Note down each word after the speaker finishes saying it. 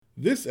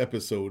This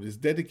episode is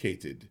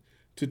dedicated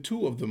to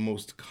two of the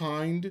most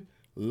kind,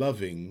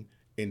 loving,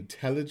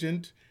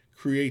 intelligent,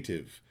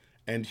 creative,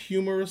 and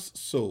humorous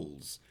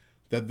souls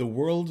that the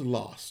world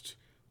lost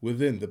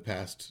within the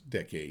past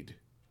decade.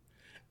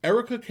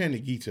 Erica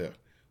Kanegita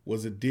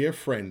was a dear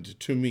friend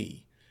to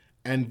me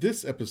and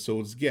this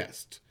episode's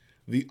guest,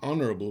 the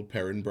Honorable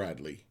Perrin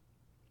Bradley.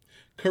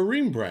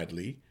 Kareem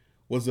Bradley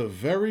was a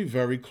very,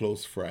 very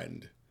close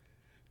friend.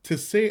 To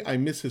say I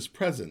miss his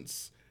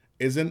presence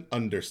is an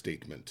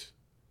understatement.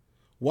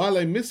 While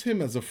I miss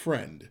him as a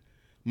friend,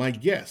 my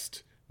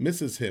guest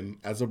misses him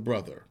as a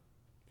brother.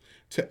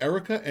 To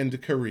Erica and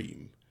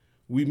Kareem,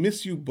 we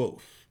miss you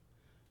both.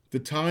 The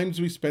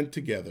times we spent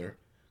together,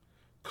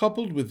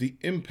 coupled with the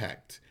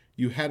impact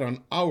you had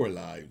on our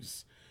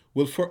lives,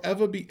 will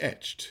forever be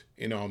etched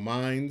in our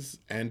minds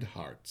and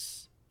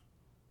hearts.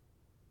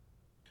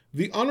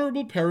 The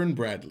Honorable Perrin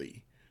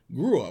Bradley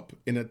grew up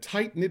in a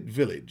tight-knit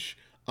village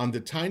on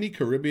the tiny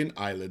Caribbean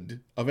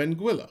island of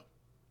Anguilla.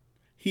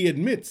 He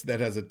admits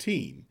that as a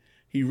teen,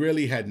 he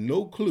really had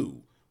no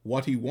clue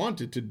what he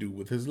wanted to do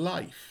with his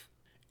life.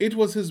 It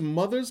was his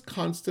mother's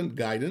constant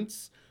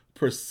guidance,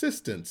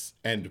 persistence,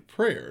 and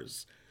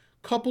prayers,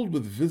 coupled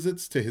with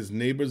visits to his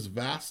neighbor's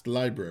vast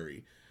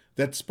library,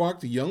 that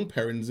sparked young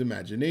Perrin's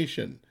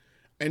imagination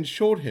and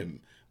showed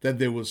him that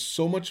there was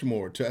so much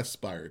more to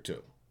aspire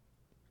to.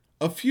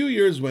 A few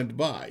years went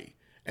by,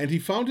 and he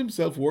found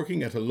himself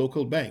working at a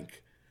local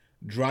bank,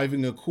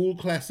 driving a cool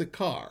classic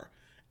car,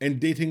 and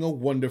dating a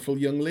wonderful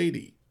young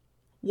lady.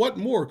 What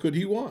more could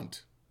he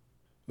want?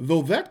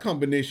 Though that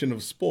combination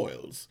of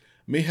spoils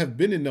may have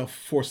been enough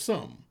for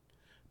some,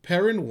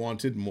 Perrin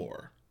wanted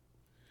more.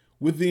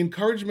 With the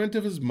encouragement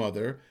of his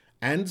mother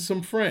and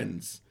some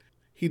friends,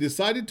 he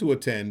decided to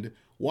attend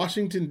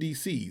Washington,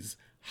 D.C.'s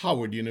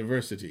Howard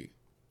University.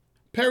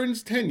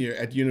 Perrin's tenure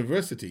at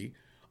university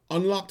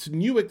unlocked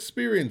new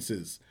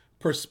experiences,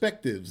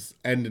 perspectives,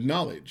 and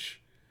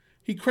knowledge.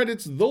 He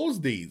credits those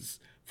days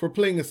for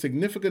playing a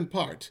significant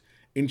part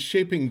in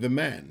shaping the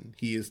man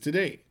he is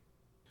today.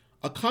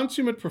 A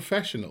consummate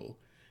professional,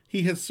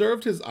 he has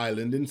served his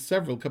island in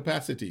several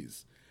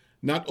capacities,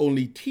 not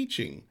only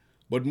teaching,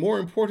 but more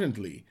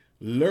importantly,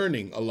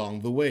 learning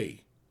along the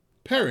way.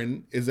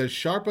 Perrin is as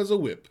sharp as a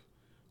whip,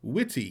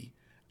 witty,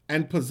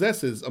 and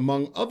possesses,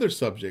 among other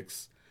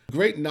subjects,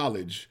 great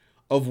knowledge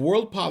of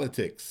world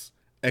politics,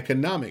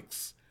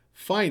 economics,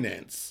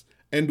 finance,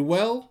 and,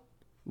 well,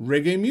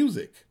 reggae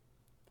music.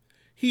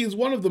 He is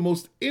one of the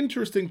most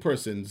interesting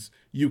persons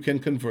you can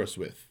converse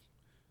with.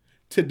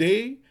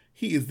 Today,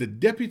 he is the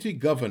deputy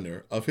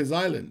governor of his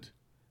island.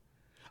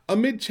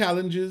 Amid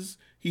challenges,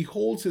 he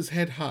holds his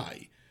head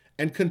high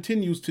and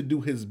continues to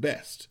do his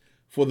best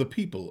for the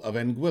people of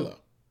Anguilla.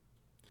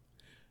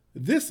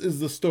 This is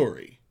the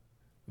story,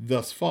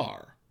 thus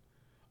far,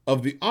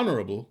 of the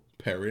Honorable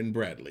Perrin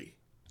Bradley.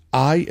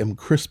 I am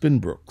Crispin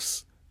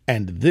Brooks,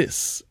 and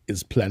this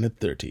is Planet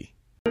 30.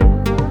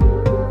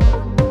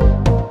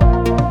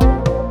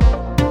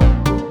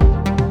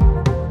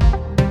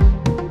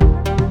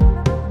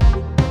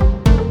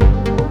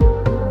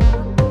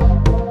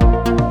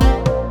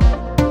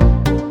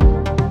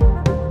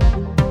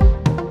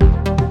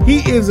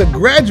 He is a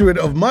graduate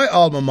of my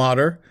alma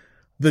mater,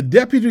 the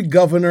deputy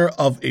governor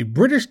of a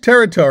British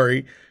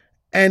territory,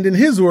 and in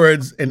his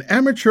words, an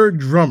amateur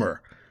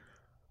drummer.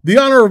 The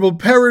Honorable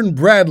Perrin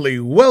Bradley,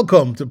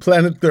 welcome to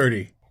Planet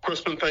 30.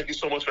 Crispin, thank you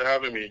so much for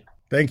having me.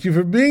 Thank you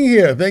for being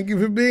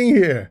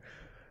here.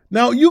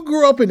 Now, you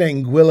grew up in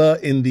Anguilla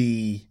in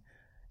the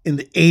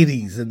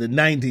 80s and the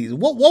 90s.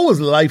 What was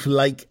life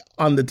like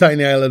on the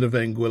tiny island of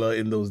Anguilla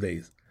in those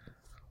days?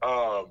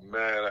 Oh,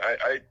 man.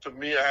 To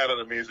me, I had an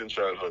amazing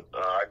childhood.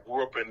 I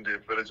grew up in the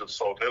village of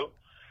South Hill,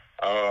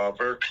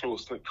 very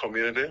close-knit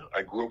community.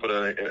 I grew up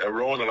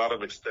around a lot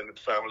of extended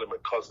family, my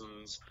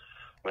cousins,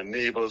 my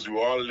neighbors. We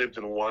all lived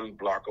in one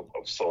block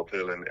of South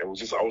Hill, and it was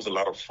just always a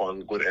lot of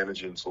fun, good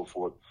energy, and so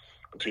forth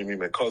between me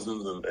and my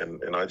cousins.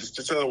 And I just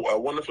had a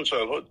wonderful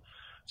childhood.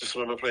 Just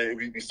remember playing.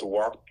 We used to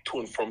walk to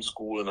and from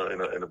school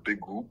in a big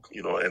group,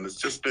 and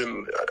it's just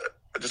been.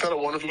 I just had a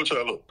wonderful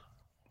childhood.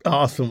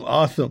 Awesome.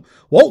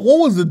 What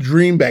was the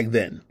dream back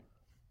then,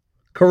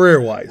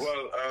 career-wise?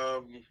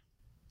 Well,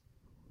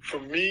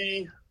 for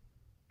me,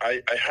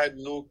 I had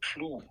no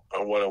clue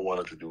on what I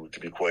wanted to do, to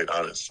be quite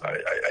honest.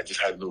 I just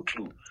had no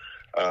clue.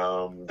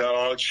 That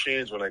all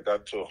changed when I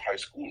got to high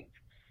school.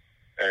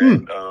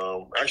 And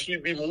actually,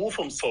 we moved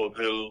from South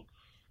Hill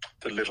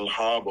to Little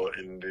Harbor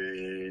in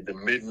the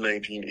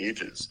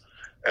mid-1980s.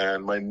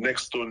 And my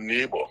next-door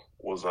neighbor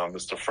was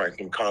Mr.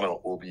 Franklin Connor,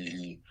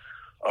 OBE,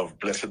 of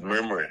blessed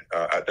memory.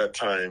 At that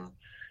time,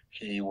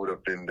 he would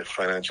have been the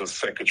financial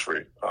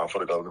secretary for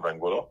the government of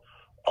Anguilla,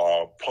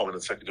 or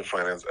permanent secretary of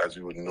finance, as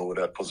we would know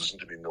that position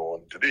to be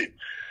known today.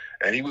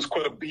 And he was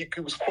quite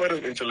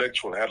an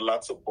intellectual. He had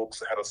lots of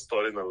books. Had a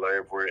study in the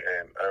library,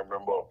 and I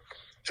remember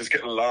just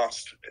getting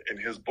lost in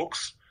his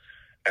books.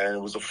 And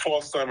it was the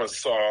first time I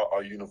saw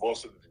a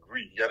university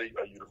degree. He had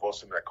a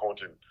university in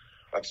accounting.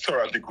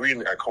 A degree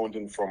in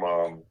accounting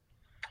from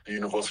the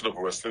University of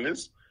West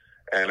Indies.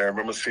 And I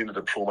remember seeing the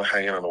diploma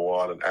hanging on the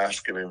wall and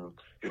asking him,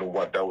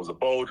 what that was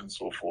about and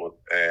so forth.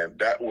 And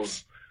that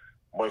was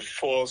my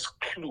first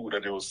clue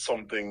that there was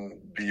something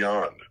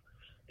beyond,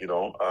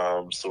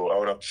 So I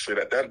would have to say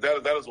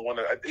that is the one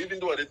that, even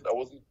though I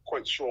wasn't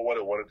quite sure what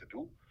I wanted to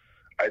do,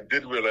 I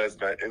did realize in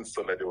that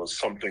instant that there was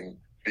something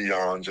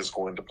beyond just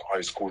going to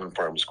high school and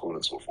primary school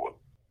and so forth.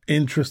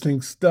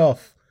 Interesting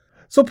stuff.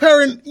 So,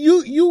 Perrin,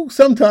 you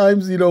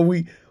sometimes,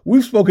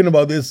 we've spoken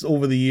about this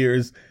over the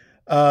years.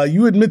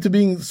 You admit to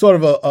being sort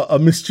of a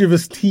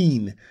mischievous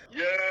teen.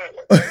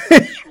 Yeah,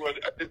 that's true.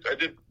 I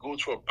did go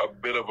through a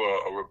bit of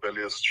a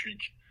rebellious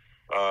streak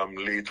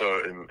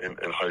later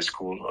in high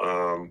school.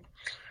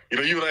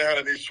 You and I had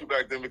an issue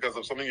back then because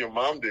of something your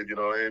mom did.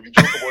 And we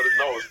joke about it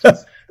now.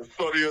 It's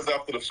 30 years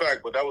after the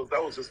fact, but that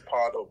was just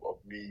part of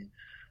me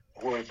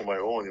going for my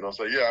own.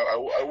 So yeah,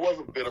 I was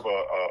a bit of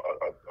a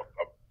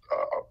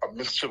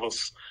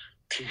mischievous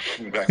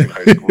teen back in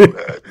high school,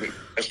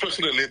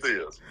 especially in the later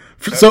years.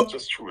 That's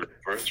just true,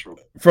 very true.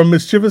 From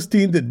mischievous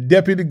teen to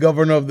deputy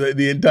governor of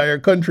the entire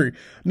country.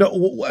 Now,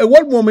 at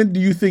what moment do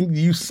you think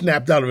you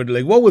snapped out of it?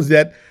 Like, what was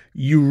that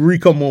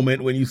eureka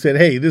moment when you said,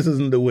 "Hey, this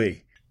isn't the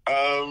way"?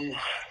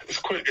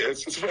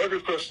 It's a very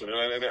good question,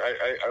 and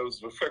I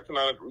was reflecting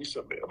on it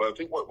recently. But I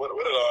think what it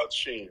all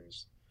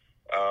changed.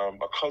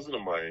 A cousin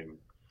of mine,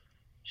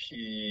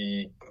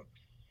 he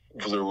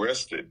was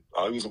arrested.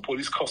 He was in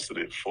police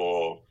custody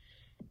for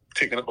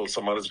taking up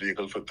somebody's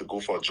vehicle to go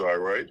for a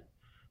joyride.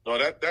 Now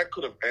that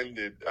could have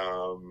ended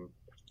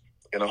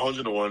in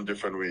 101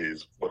 different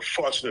ways, but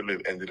fortunately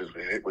it ended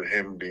with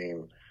him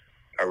being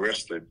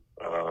arrested,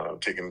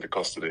 taken into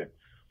custody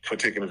for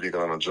taking the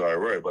vehicle on a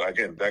joyride. But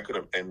again, that could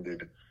have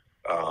ended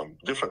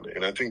differently,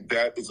 and I think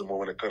that is the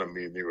moment that kind of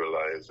made me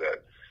realize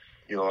that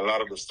a lot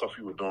of the stuff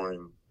we were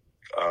doing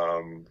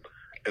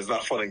is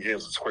not fun and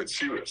games. It's quite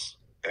serious,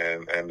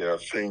 and there are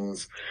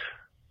things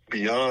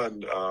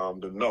beyond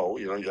the no.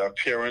 You have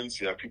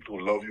parents, you have people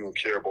who love you and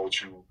care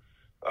about you,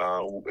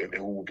 and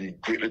who will be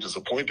greatly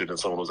disappointed in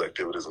some of those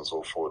activities and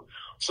so forth.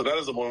 So that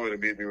is the moment that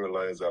made me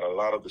realize that a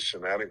lot of the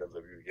shenanigans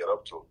that we would get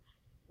up to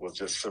was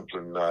just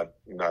simply not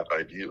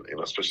ideal,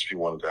 especially if you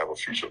wanted to have a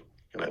future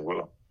in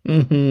Anguilla.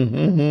 Mm-hmm,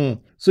 mm-hmm.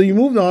 So you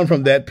moved on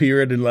from that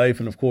period in life,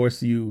 and of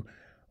course you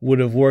would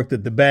have worked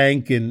at the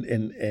bank, and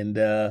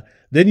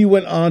then you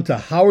went on to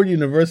Howard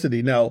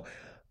University. Now,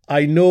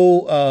 I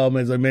know,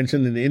 as I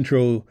mentioned in the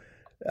intro,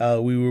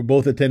 we were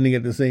both attending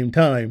at the same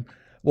time.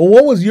 Well,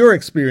 what was your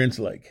experience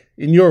like,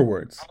 in your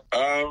words?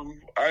 I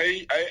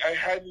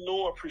had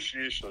no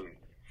appreciation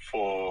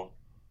for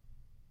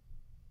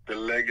the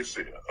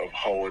legacy of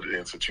Howard, the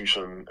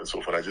institution, and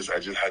so forth. I just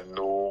had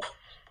no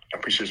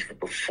appreciation for it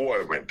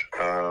before I went,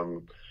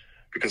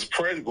 because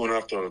prior to going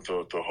after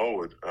to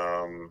Howard,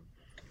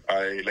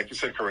 I, like you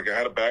said, correct.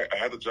 I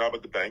had a job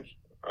at the bank,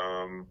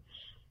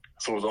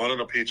 so I was on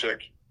a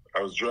paycheck.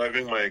 I was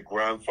driving my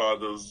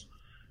grandfather's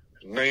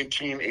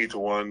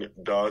 1981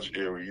 Dodge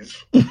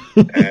Aries,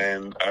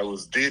 and I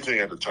was dating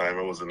at the time.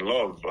 I was in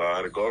love. I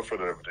had a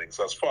girlfriend and everything.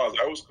 So as far as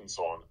I was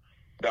concerned,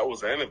 that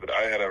was the end of it.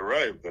 I had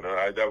arrived, and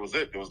that was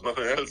it. There was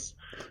nothing else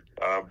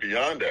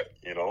beyond that,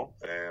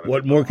 And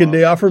what more can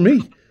they offer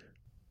me?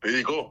 There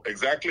you go.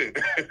 Exactly.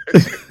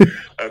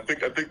 I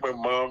think my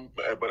mom,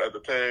 but at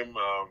the time,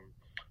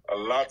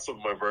 lots of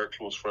my very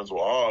close friends were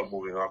all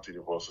moving off to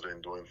university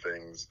and doing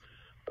things.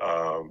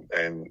 And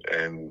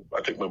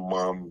I think my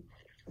mom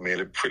made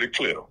it pretty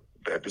clear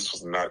that this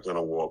was not going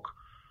to work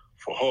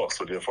for her.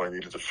 So therefore, I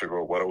needed to figure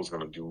out what I was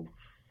going to do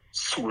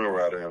sooner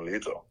rather than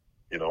later,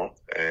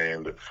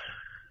 And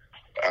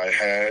I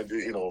had,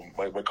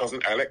 my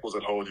cousin Alec was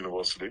at Howard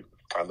University.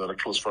 Another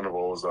close friend of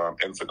ours,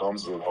 Ensa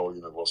Gomes, was at Howard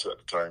University at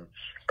the time.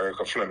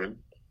 Erica Fleming.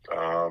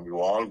 We were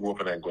all grew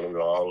up in Anguilla. We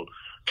were all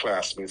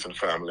classmates and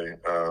family.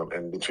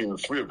 And between the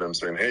three of them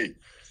saying, hey,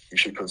 you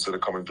should consider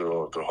coming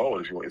to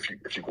Howard if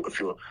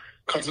you're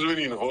considering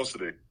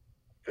university,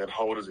 then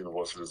Howard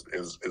University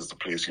is the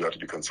place you have to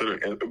be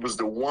considering. And it was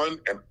the one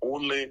and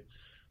only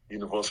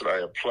university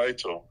I applied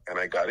to, and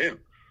I got in.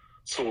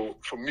 So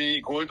for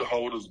me, going to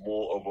Howard is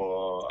more of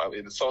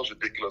it sounds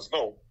ridiculous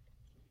now,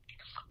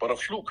 but a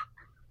fluke.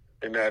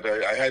 In that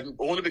I hadn't,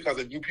 only because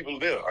I knew people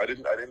there. I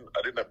didn't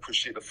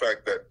appreciate the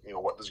fact that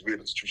what this great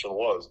institution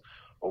was.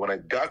 But when I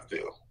got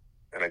there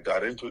and I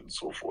got into it and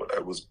so forth,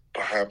 it was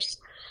perhaps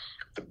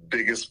the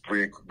biggest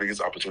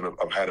opportunity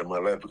I've had in my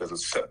life, because it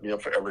set me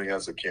up for everything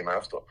else that came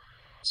after.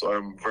 So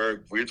I'm very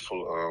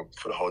grateful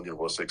for the Howard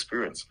University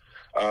experience.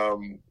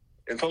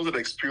 In terms of the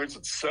experience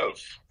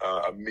itself,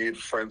 I've made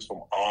friends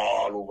from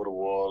all over the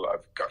world.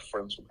 I've got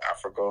friends from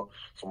Africa,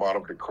 from out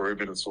of the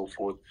Caribbean and so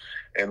forth.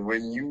 And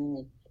when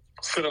you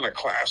sit in a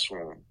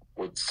classroom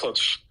with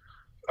such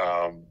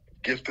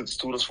gifted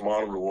students from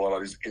all over the world, all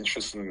these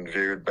interesting and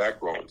varied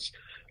backgrounds,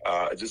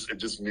 it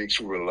just makes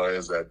you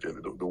realize that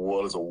the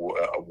world is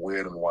a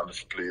weird and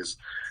wonderful place,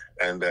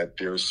 and that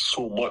there's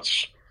so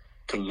much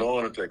to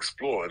learn and to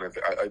explore. And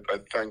I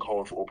thank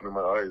Howard for opening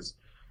my eyes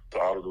to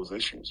all of those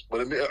issues.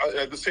 But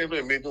at the same time,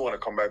 it made me want to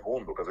come back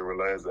home, because I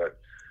realized that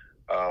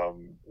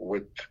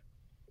with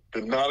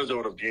the knowledge I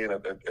would have gained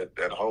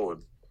at Howard,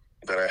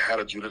 that I had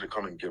a duty to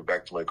come and give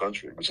back to my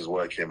country, which is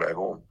why I came back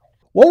home.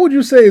 What would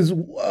you say is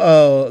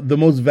the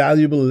most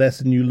valuable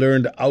lesson you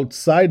learned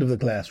outside of the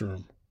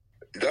classroom?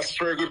 That's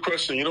a very good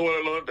question. You know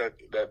what I learned?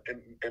 That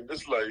in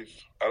this life,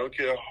 I don't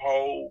care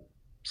how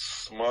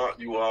smart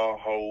you are,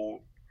 how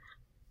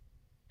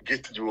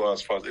gifted you are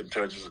as far as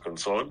intelligence is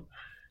concerned,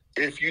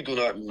 if you do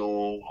not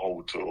know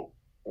how to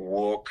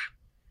work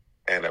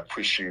and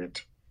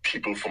appreciate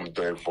people from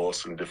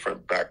diverse and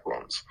different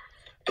backgrounds,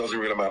 doesn't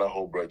really matter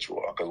how bright you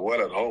are. Because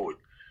while at Howard,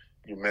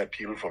 you met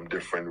people from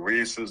different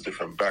races,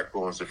 different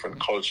backgrounds, different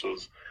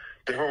cultures,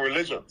 different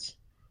religions,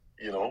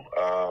 you know,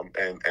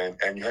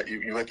 and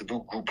you had to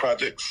do group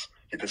projects.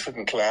 You had to sit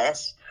in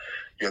class.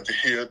 You had to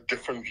hear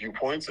different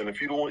viewpoints. And if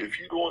you don't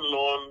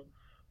learn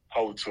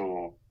how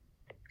to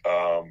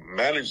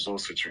manage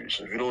those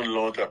situations, if you don't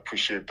learn to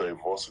appreciate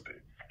diversity,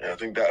 and I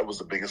think that was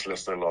the biggest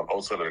lesson I learned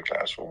outside of the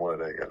classroom more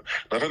than again.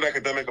 Nothing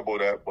academic about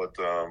that, but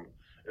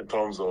in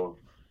terms of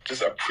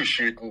just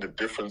appreciating the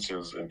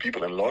differences in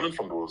people and learning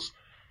from those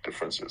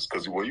differences.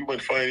 Because what you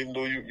might find, even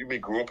though you may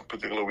grow up a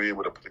particular way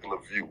with a particular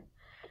view,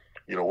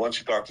 you know, once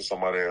you talk to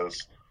somebody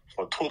else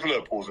from a totally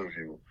opposing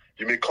view,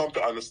 you may come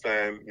to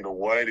understand, you know,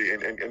 why they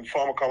and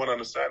form a common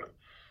understanding.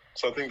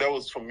 So I think that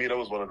was, for me, that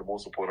was one of the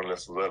most important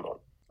lessons I learned.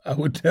 I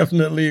would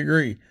definitely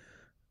agree.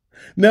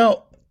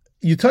 Now,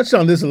 you touched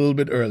on this a little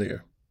bit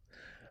earlier.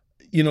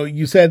 You know,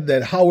 you said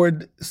that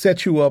Howard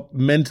set you up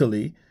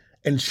mentally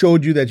and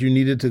showed you that you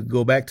needed to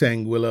go back to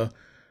Anguilla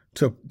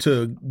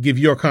to give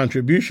your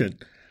contribution.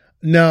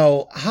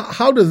 Now,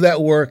 how does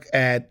that work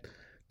at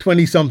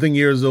 20-something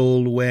years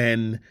old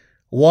when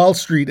Wall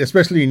Street,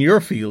 especially in your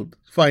field,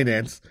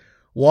 finance,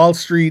 Wall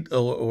Street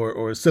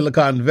or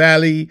Silicon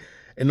Valley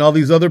and all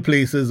these other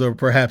places are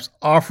perhaps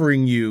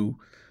offering you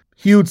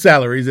huge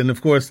salaries? And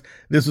of course,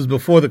 this was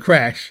before the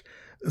crash.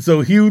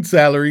 So huge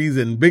salaries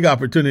and big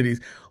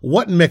opportunities.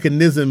 What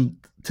mechanism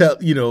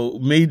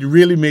made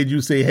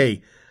you say,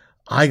 "Hey,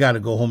 I got to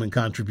go home and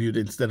contribute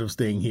instead of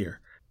staying here"?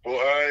 Well,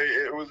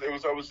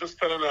 I was just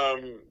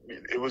telling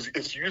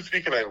it's Youth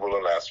Week in Angola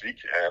last week,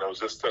 and I was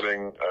just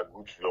telling a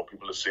group of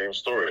people the same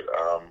story.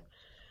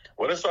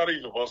 When I started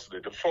university,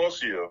 the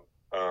first year,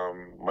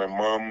 my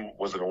mom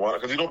was in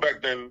one, because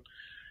back then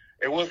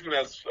it wasn't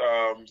as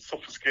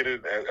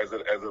sophisticated as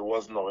it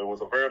was now. It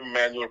was a very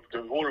manual.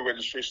 The whole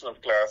registration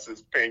of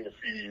classes, paying the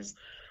fees,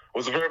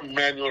 was a very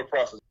manual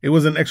process. It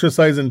was an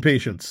exercise in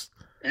patience.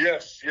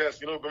 Yes.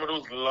 Remember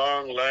those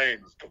long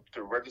lines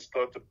to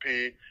register, to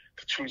pay,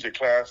 to choose your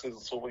classes and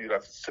so on. You'd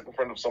have to sit in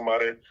front of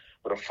somebody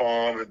with a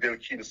form and they'll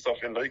key the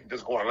stuff in. Now you can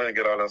just go online and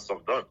get all that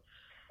stuff done.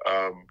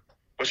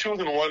 But she was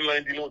in one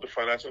line dealing with the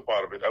financial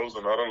part of it. I was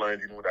in another line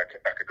dealing with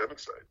the academic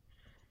side.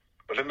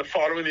 But then the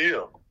following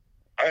year,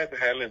 I had to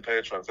handle the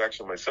entire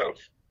transaction myself.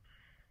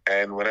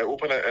 And when I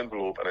opened that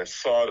envelope and I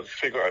saw the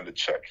figure on the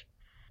check,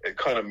 it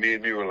kind of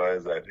made me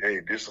realize that,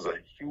 hey, this is a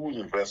huge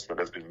investment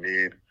that's been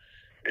made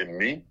in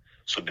me.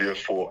 So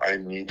therefore, I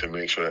need to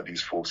make sure that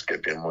these folks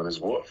get their money's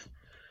worth.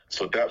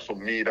 So that, for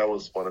me, that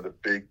was one of the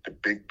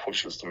big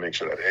pushes to make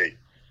sure that, hey,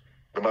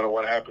 no matter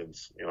what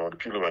happens, the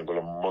people of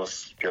Angola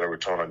must get a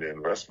return on their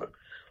investment.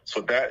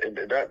 So that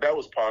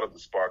was part of the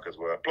spark as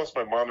well. Plus,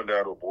 my mom and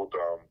dad were both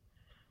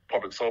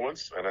public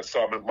servants, and I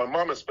saw my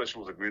mom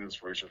especially was a great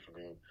inspiration for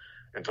me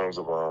in terms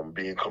of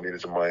being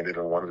community-minded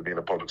and wanting to be in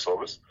the public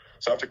service.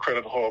 So I have to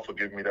credit her for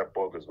giving me that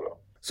bug as well.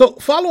 So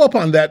follow up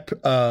on that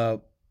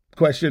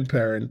question,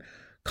 Perrin.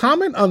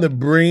 Comment on the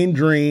brain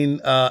drain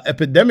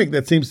epidemic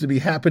that seems to be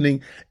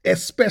happening,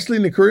 especially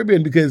in the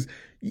Caribbean, because,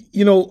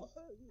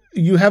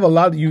 you have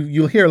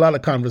you'll hear a lot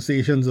of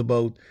conversations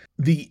about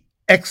the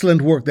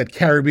excellent work that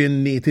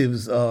Caribbean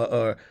natives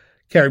or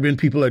Caribbean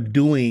people are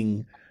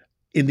doing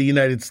in the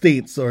United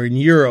States or in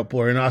Europe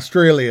or in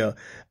Australia.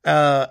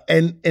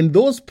 And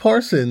those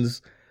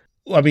persons,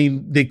 I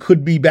mean, they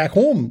could be back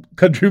home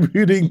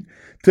contributing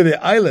to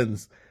the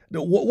islands.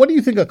 What do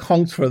you think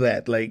accounts for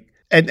that?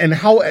 And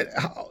how,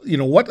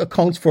 what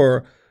accounts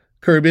for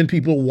Caribbean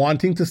people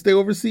wanting to stay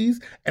overseas,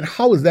 and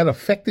how is that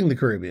affecting the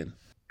Caribbean?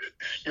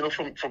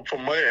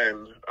 From my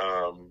end,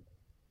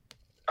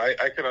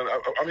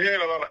 I'm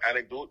hearing a lot of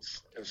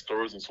anecdotes and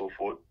stories and so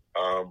forth.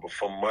 But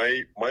from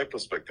my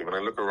perspective, when I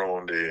look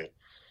around the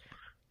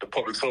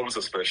public service,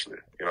 especially,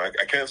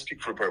 I can't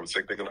speak for the private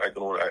sector.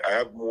 I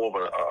have more of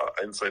an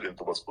insight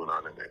into what's going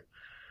on in there.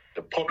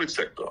 The public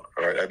sector, all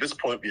right. At this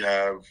point, we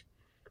have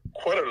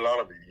quite a lot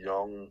of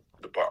young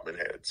department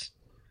heads,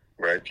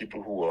 right?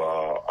 People who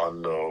are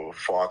under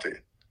 40,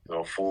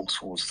 folks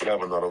who still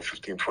have another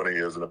 15, 20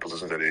 years in the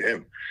positions that they're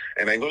in.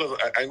 And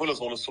Angola's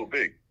only so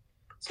big.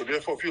 So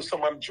therefore, if you're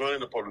someone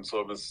joining the public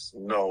service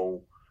now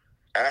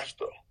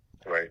after,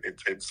 right,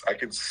 I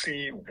can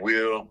see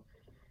where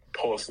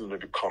persons may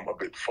become a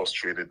bit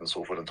frustrated and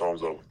so forth in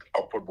terms of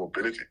upward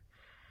mobility,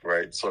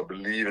 right? So I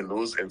believe in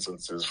those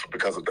instances,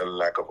 because of that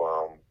lack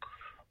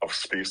of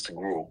space to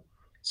grow,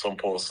 some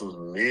persons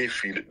may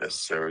feel it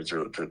necessary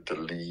to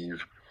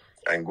leave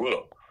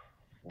Anguilla.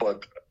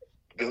 But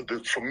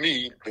for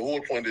me, the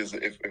whole point is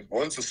if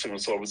once the civil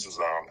service is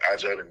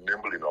agile and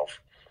nimble enough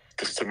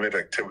to stimulate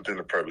activity in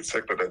the private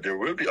sector, that there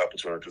will be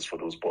opportunities for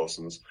those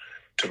persons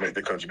to make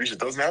their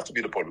contributions. It doesn't have to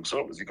be the public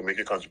service. You can make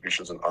your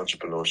contributions in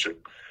entrepreneurship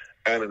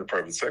and in the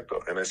private sector.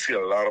 And I see a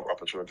lot of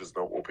opportunities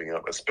now opening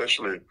up,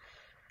 especially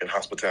in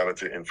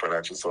hospitality and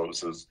financial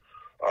services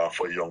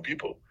for young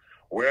people.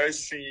 Where I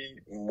see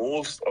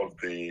most of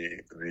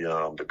the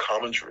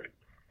commentary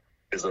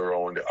is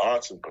around the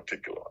arts in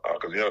particular,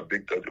 because we had a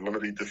big. Remember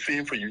the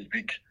theme for Youth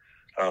Week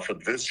for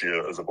this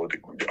year is about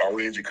the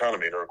orange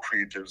economy and our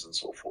creatives and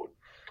so forth,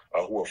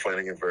 who are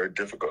finding it very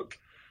difficult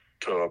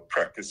to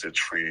practice their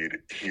trade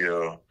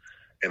here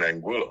in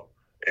Anguilla.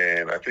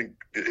 And I think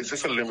it's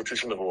just a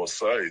limitation of our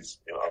size,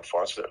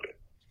 unfortunately.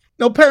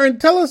 Now, Perrin,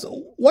 tell us,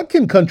 what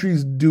can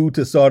countries do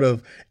to sort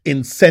of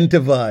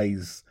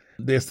incentivize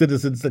their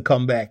citizens to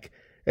come back,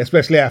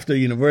 especially after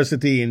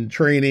university and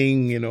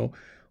training,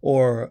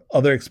 or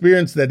other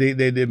experience that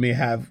they may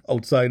have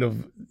outside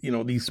of,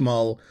 these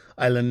small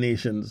island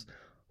nations?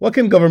 What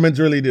can governments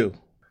really do?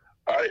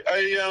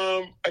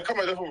 I come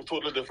at it from a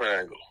totally different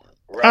angle.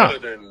 Rather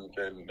than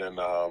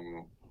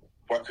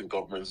what can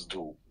governments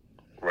do,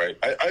 right?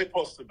 I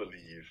personally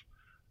believe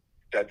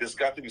that there's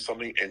got to be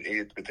something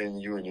innate within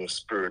you and your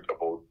spirit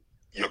about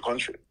your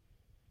country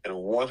and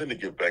wanting to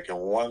give back and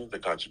wanting to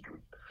contribute.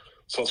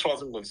 So as far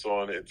as I'm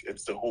concerned,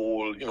 it's the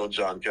whole,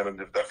 John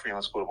Kennedy, that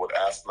famous quote about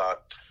ask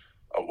not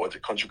what the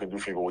country can do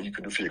for you, but what you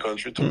can do for your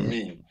country. To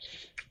me,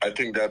 I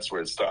think that's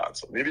where it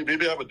starts. Maybe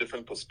I have a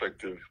different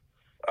perspective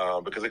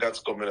because I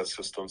got government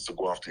assistance to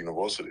go after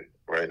university,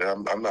 right?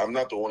 And I'm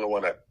not the only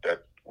one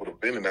that would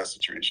have been in that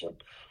situation,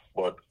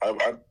 but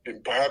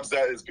perhaps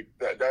that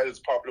is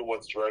probably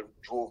what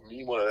drove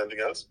me more than anything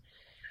else.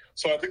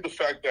 So I think the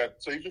fact that,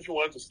 so even if you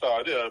wanted to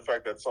start there, the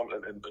fact that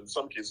in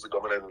some cases the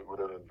government would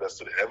have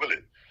invested heavily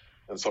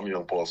in some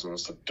young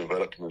persons to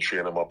develop them and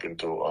train them up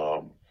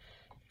into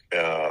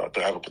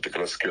to have a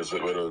particular skill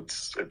set, whether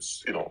it's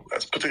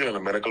that's particularly in the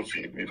medical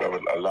field. We have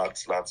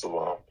lots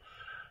of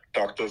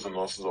doctors and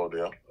nurses out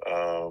there.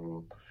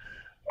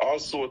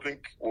 Also, I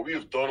think what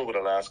we've done over the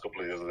last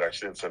couple of years is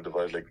actually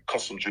incentivize like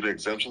custom duty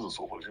exemptions and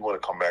so forth. If you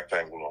want to come back to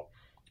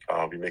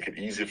Anguilla, we make it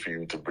easier for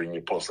you to bring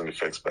your personal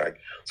effects back.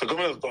 So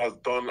government has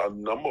done a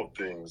number of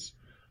things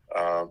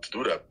to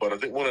do that. But I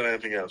think more than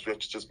anything else, we have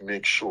to just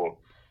make sure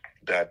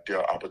that there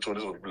are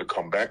opportunities for people to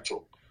come back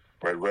to,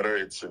 right? Whether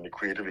it's in the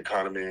creative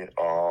economy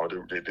or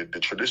the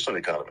traditional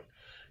economy.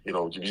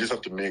 You just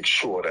have to make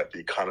sure that the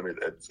economy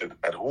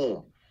at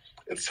home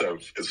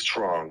itself is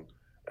strong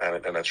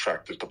and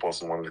attractive to the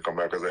person wanting to come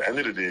back. Because at the end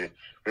of the day,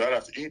 we all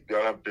have to eat, we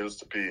all have bills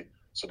to pay.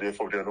 So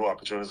therefore, if there are no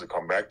opportunities to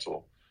come back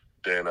to,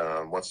 then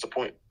what's the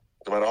point?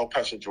 No matter how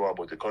passionate you are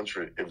about the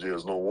country, if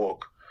there's no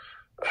work,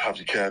 if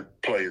you can't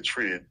play a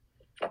trade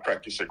or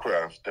practice your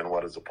craft, then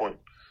what is the point?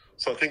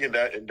 So I think in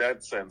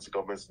that sense,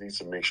 governments need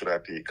to make sure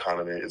that the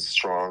economy is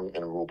strong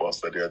and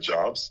robust, that there are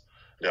jobs,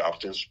 there are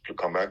opportunities to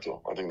come back to.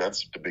 I think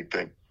that's the big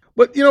thing.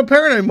 But,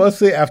 Perrin, I must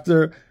say,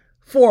 after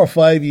 4 or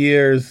 5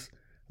 years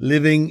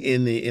living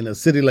in a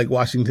city like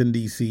Washington,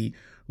 D.C.,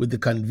 with the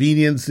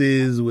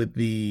conveniences, with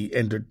the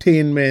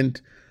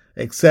entertainment,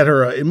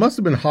 etc., it must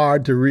have been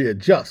hard to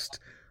readjust.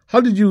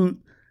 How did you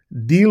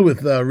deal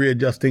with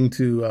readjusting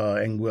to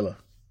Anguilla?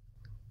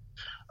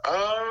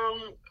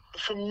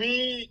 For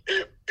me,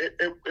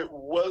 it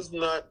was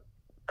not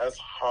as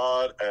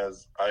hard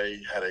as I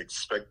had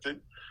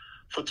expected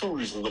for 2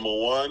 reasons. Number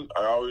one,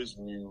 I always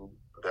knew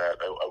that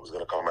I was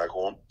going to come back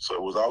home, so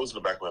it was always in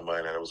the back of my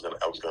mind that I was going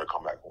to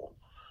come back home.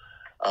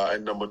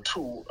 And number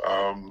two,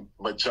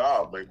 my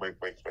job, my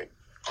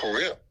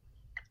career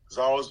has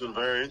always been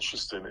very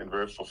interesting and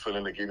very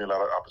fulfilling. It gave me a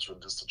lot of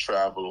opportunities to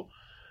travel.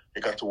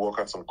 I got to work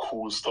on some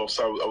cool stuff,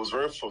 so I was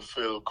very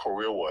fulfilled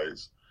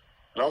career-wise.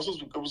 And also,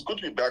 it was good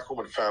to be back home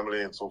with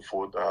family and so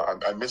forth.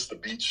 I missed the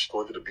beach,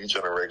 going to the beach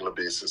on a regular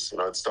basis.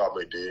 I'd start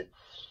my day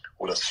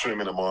with a swim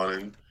in the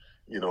morning.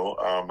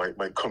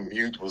 My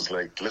commute was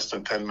like less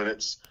than 10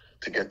 minutes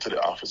to get to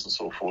the office and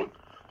so forth.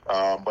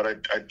 But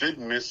I did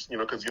miss,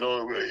 because,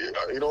 all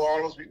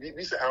of us, we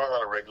used to hang out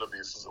on a regular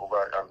basis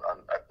over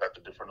at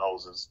the different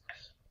houses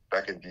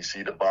back in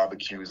D.C., the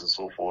barbecues and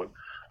so forth.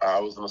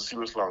 I was in a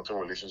serious long-term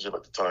relationship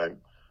at the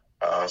time.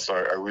 So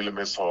I really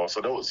miss her.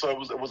 So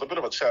it was a bit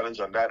of a challenge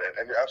on that.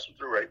 And you're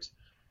absolutely right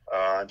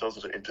in terms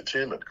of the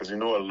entertainment, because I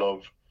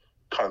love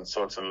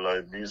concerts and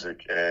live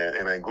music. And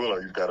in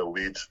Anguilla, you've got to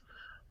wait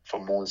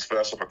for Moon's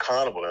Festival, for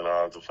Carnival, in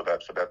order for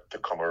that to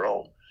come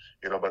around.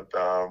 But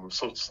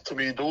so to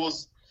me,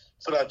 the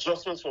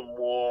adjustments were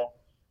more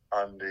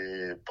on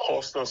the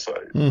personal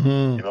side.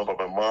 Mm-hmm.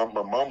 But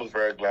my mom was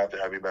very glad to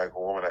have me back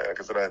home, and like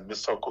I said, I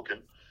missed her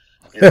cooking.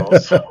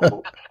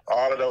 So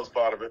all of that was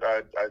part of it.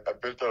 I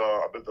built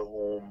a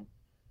home,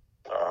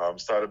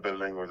 started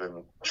building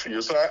within 3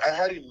 years. So I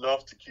had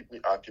enough to keep me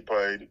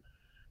occupied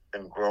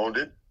and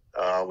grounded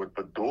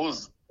with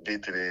those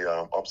day-to-day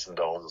ups and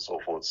downs and so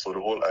forth. So the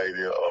whole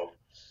idea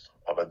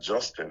of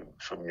adjusting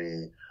for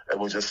me, it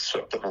was just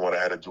swept up in what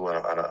I had to do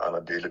on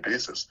a daily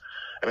basis.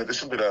 In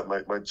addition to that,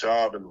 my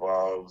job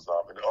involves,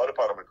 in the other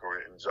part of my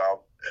career, job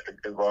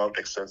involved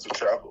extensive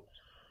travel.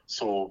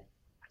 So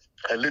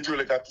I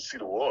literally got to see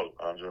the world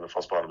during the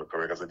first part of my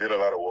career because I did a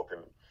lot of work in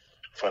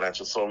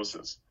financial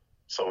services.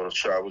 So I would have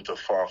traveled to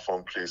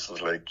far-flung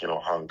places like,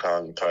 Hong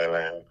Kong,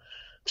 Thailand,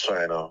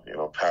 China,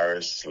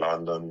 Paris,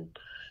 London,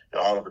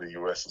 all over the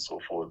U.S. and so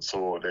forth.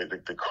 So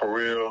the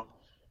career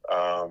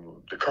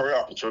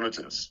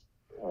opportunities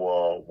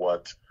were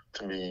what,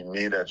 to me,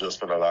 made that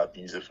adjustment a lot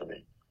easier for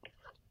me.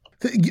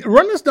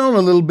 Run us down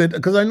a little bit,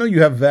 because I know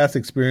you have vast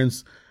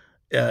experience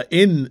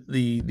in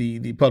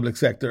the public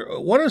sector.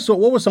 What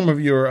were some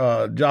of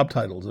your job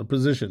titles or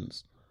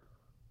positions?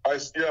 I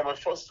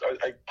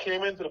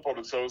came into the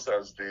public service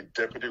as the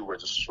deputy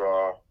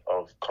registrar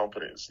of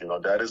companies.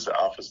 That is the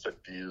office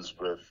that deals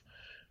with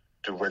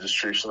the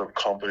registration of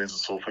companies and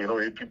so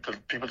forth.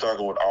 People talk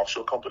about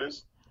offshore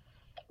companies,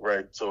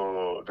 right?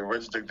 So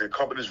the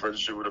company's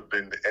registry would have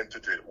been the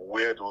entity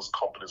where those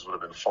companies would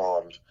have been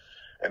formed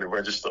and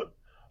registered.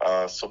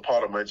 So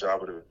part of my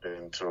job would have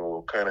been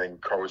to kind of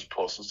encourage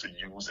persons to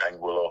use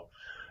Anguilla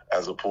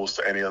as opposed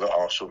to any other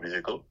offshore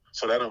vehicle.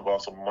 So that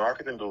involves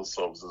marketing those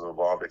services,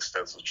 involved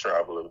extensive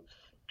travel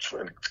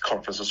and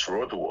conferences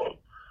throughout the world.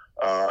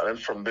 And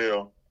from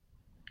there,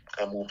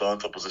 I moved on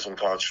to a position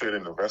called trade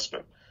and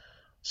investment.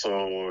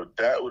 So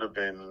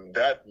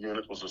that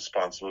unit was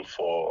responsible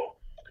for,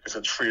 it's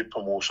a trade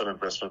promotion,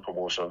 investment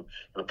promotion.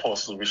 The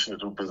persons wishing to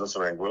do business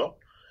in Anguilla,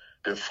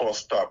 their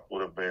first stop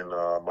would have been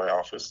my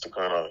office to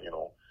kind of,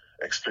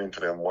 explain to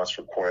them what's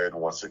required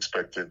and what's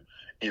expected,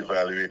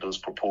 evaluate those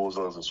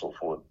proposals and so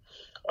forth.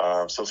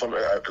 So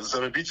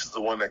Zama Beach is the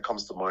one that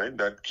comes to mind.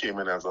 That came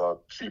in as a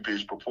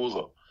 3-page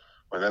proposal.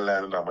 When that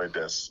landed on my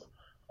desk,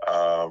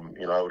 I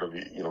would have,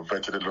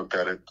 vetted it, looked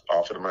at it,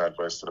 offered my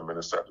advice to the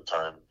minister at the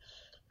time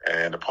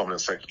and the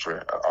permanent secretary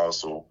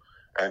also.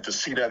 And to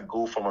see that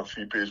go from a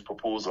 3-page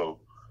proposal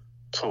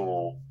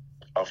to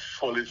a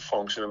fully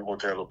functioning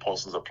hotel of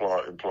persons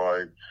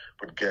employed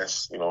with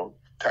guests,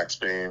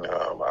 tax-paying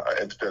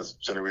entities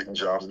generating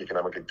jobs and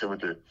economic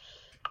activity,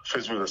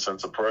 fills me with a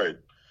sense of pride.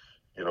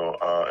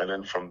 And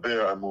then from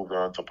there, I moved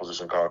on to a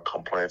position called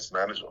compliance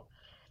manager,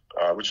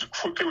 which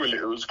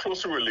was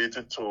closely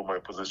related to my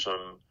position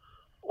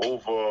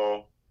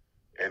over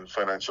in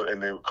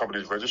the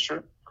company's registry,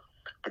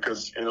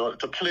 because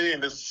to play in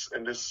this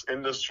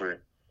industry,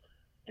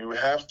 you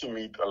have to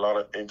meet a lot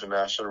of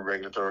international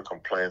regulatory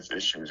compliance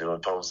issues,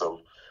 in terms of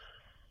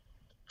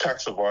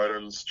tax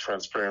avoidance,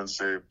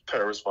 transparency,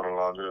 terrorist money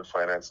laundering, and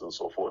finance, and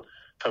so forth,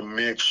 to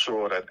make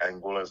sure that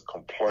Anguilla is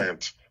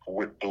compliant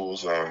with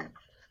those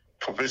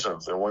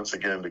provisions. And once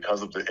again,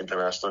 because of the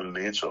international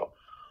nature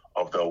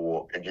of that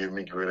work, it gave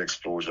me great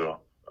exposure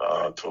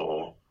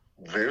to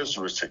various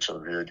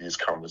jurisdictions where these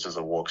conferences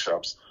and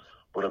workshops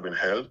would have been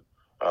held.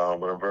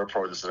 But I'm very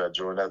proud to say that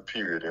during that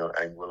period,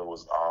 Anguilla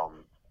was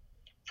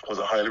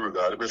a highly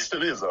regarded, but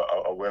still is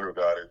a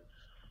well-regarded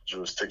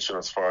jurisdiction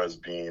as far as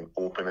being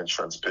open and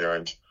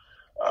transparent.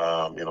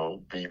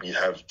 We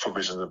have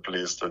provisions in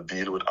place to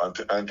deal with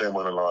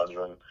anti-money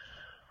laundering,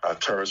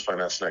 terrorist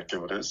financing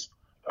activities.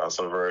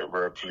 So I'm very,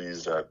 very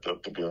pleased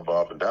to be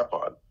involved in that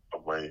part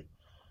of my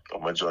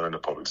journey in the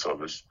public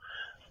service.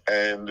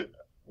 And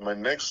my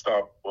next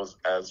stop was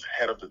as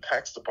head of the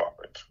tax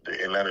department,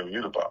 the Inland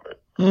Revenue Department.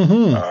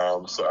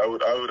 Mm-hmm. So I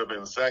would have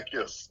been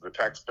Zacchaeus, the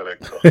tax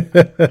collector.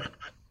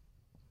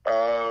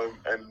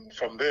 And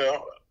from there,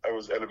 I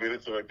was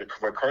elevated to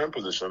my current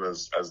position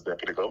as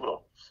deputy governor.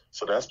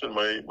 So that's been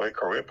my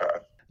career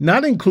path.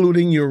 Not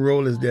including your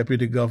role as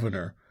deputy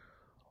governor,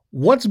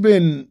 what's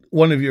been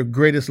one of your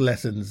greatest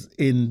lessons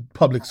in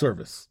public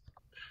service?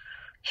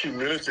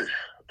 Humility,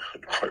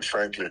 quite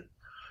frankly.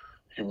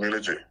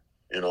 Humility.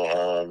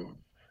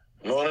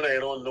 Knowing that I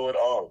don't know it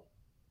all,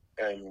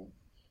 and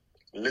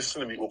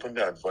listen to me, open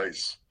to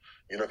advice.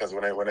 Because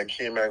when I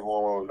came back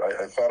home,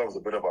 I thought I was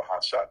a bit of a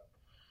hot shot.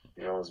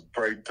 I was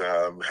bright,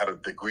 had a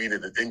degree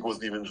that the ink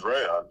wasn't even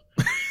dry on.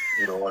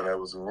 And I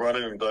was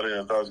running and gunning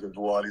and thought I was going to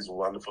do all these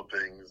wonderful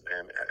things.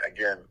 And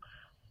again,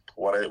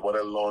 what I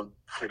learned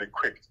pretty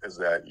quick is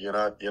that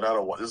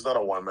this is not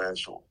a one-man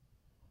show.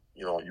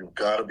 You've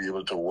got to be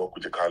able to work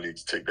with your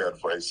colleagues, take their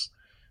advice,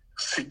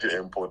 seek their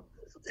input,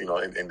 in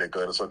their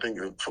guidance. So I think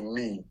for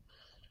me,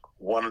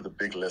 one of the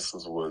big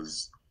lessons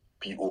was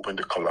be open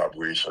to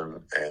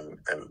collaboration and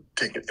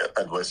take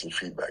advice and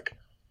feedback.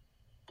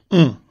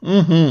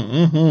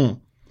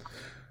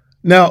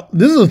 Now,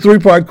 this is a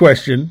 3-part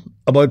question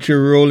about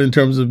your role in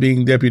terms of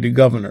being deputy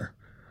governor.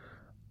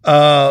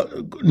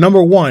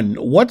 Number 1,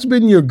 what's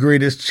been your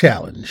greatest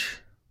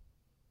challenge?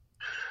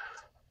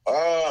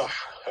 Well,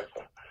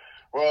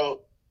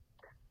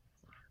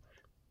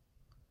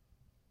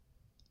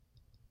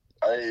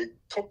 I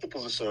took the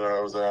position.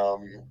 I was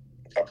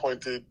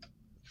appointed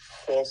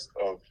 1st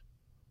of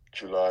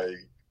July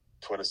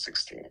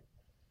 2016,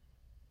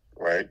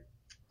 right?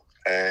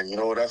 And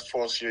that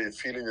first year, you're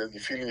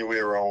feeling your way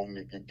around.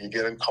 You're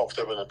getting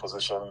comfortable in a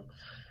position,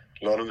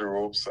 learning the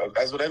ropes.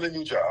 As with any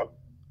new job,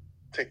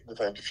 take the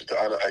time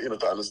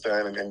to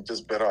understand and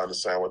just better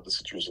understand what the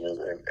situation is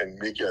and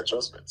make your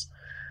adjustments.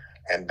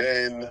 And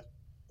then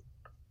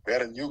We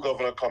had a new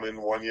governor come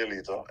in 1 year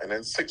later, and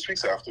then 6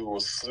 weeks after, we were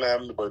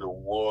slammed by the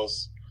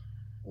worst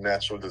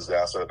natural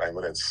disaster that I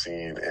would have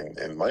seen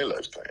in my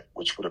lifetime,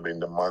 which would have been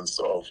the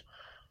monster of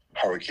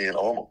Hurricane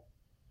Irma,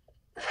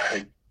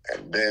 right?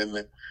 And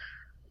then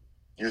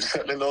you're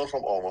settling down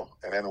from Irma,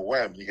 and then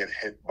wham, you get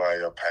hit by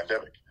a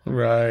pandemic.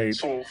 Right.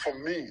 So for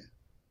me,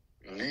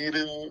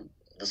 leading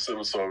the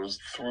civil service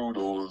through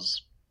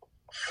those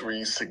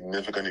three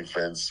significant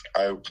events,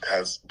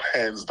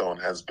 hands down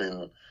has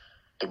been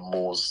the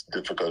most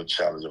difficult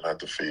challenge I've had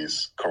to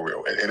face career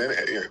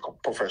and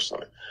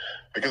professionally.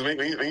 Because when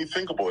you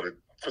think about it,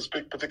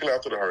 particularly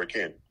after the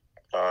hurricane,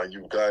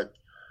 you've got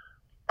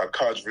a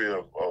cadre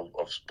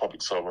of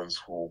public servants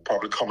who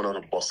probably coming out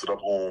of busted up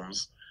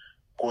homes,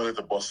 going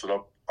into busted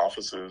up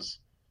offices,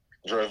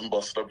 driving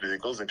busted up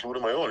vehicles,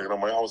 including my own.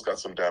 My house got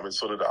some damage,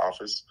 so did the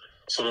office,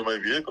 so did my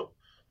vehicle.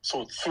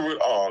 So through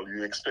it all,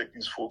 you expect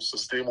these folks to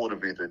stay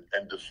motivated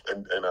and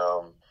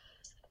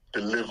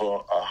deliver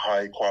a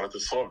high quality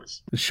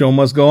service. The show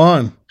must go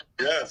on.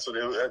 Yeah, so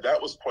that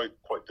was quite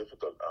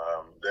difficult.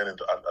 Then on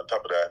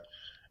top of that,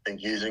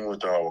 engaging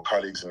with our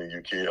colleagues in the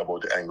UK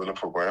about the Anguilla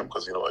program,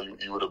 because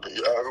everybody would have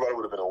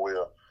been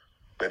aware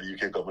that the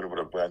UK government would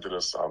have granted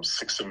us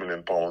 £60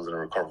 million in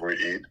recovery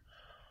aid.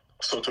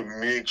 So to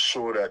make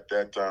sure that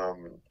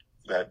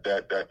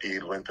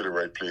aid went to the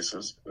right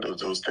places,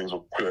 those things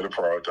were clearly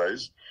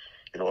prioritized.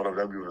 Out of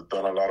that, we would have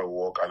done a lot of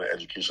work on the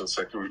education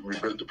sector. We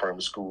built the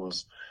primary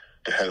schools,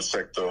 the health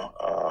sector.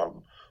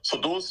 So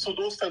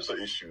those types of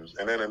issues,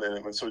 and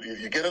then so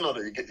you get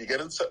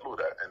in settled with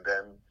that, and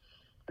then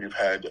we've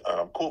had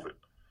COVID.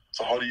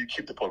 So how do you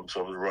keep the public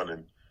service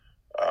running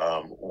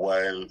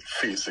while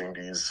facing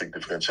these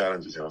significant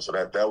challenges? So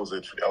that was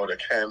it. I would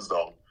have hands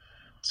down.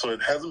 So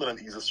it hasn't been an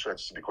easy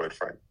stretch, to be quite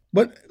frank.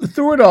 But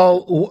through it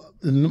all,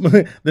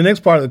 the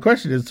next part of the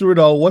question is, through it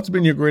all, what's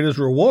been your greatest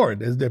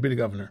reward as deputy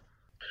governor?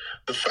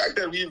 The fact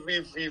that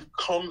we've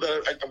come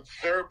that I'm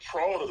very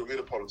proud of the way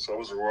the public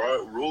service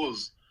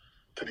rose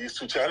to these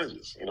two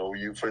challenges.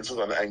 For instance,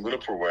 on the Anguilla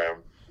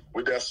program,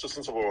 with the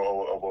assistance of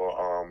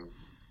our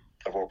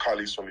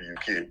colleagues from the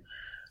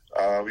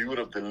UK, we would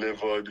have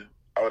delivered,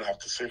 I would have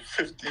to say,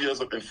 50 years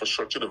of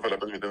infrastructure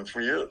development within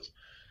 3 years.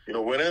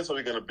 When else are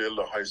we going to build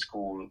a high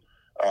school,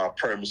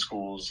 primary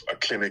schools, a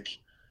clinic,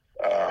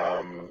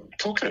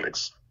 2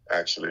 clinics,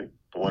 actually,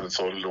 the one in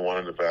Southern, the one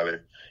in the Valley,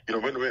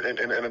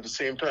 and at the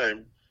same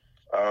time,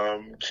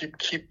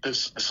 keep the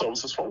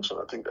services function.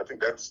 I think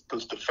that's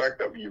the fact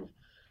that we've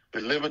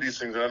delivered these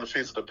things in the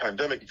face of the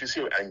pandemic. If you see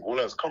what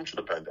Angola has come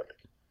through the pandemic,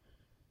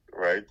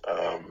 right?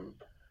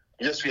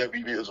 Yes,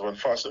 it was an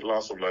unfortunate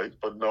loss of life,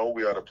 but now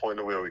we are at a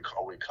point where our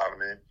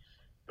economy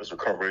is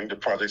recovering. The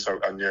projects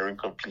are nearing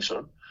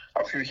completion.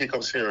 A few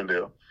hiccups here and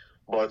there,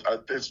 but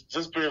it's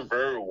just been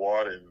very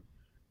rewarding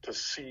to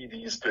see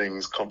these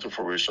things come to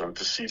fruition,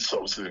 to see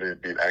services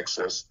being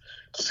accessed,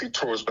 to see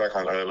tourists back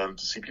on island,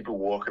 to see people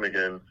walking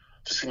again,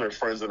 to see my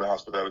friends in the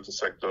hospitality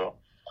sector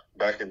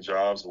back in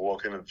jobs,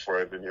 walking and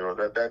thriving.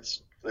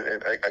 That's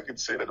I could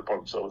say that the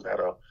public service had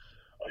a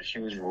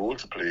huge role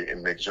to play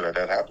in making sure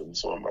that happened.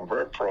 So I'm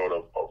very proud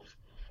of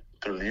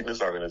leading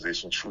this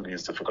organization through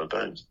these difficult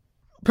times.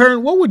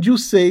 Perrin, what would you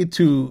say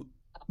to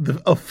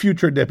a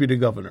future deputy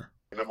governor?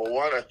 Number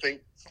one, I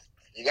think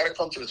you got to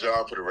come to the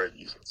job for the right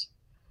reasons.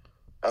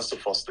 That's the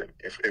first thing.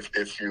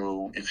 If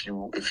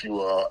you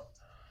are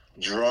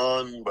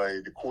drawn by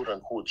the quote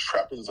unquote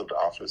trappings of the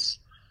office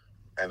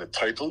and the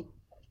title,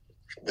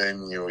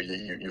 then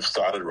you've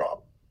started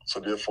wrong. So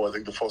therefore, I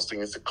think the first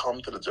thing is to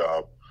come to the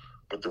job,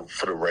 but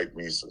for the right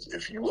reasons.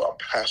 If you are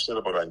passionate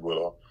about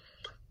Anguilla,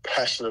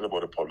 passionate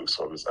about the public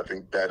service, I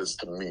think that is,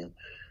 to me,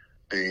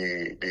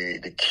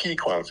 the key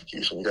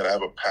qualification. You got to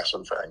have a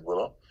passion for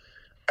Anguilla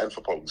and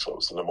for public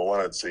service. So number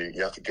one, I'd say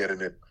you have to get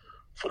in it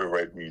for the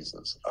right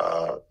reasons.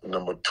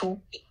 Number two,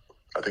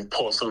 I think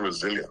personal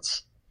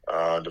resilience.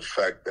 The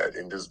fact that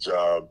in this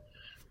job,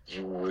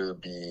 you will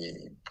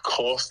be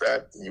cursed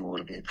at, you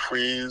will be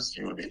praised,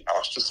 you will be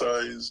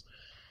ostracized,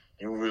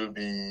 you will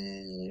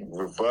be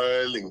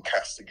reviled and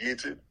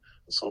castigated,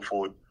 and so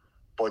forth.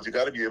 But you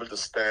got to be able to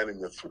stand in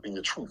your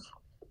truth,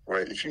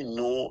 right? If you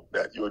know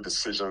that your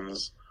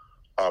decisions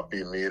are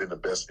being made in the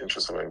best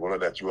interest of Angola,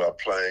 that you are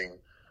applying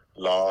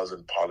laws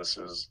and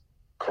policies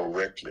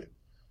correctly,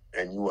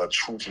 and you are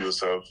true to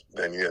yourself,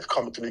 then you have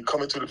come into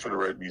it for the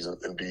right reason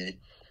and be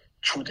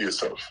true to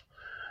yourself.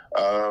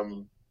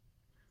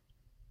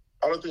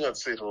 Other thing I'd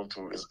say to them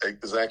too is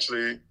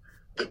actually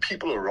the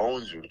people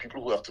around you, the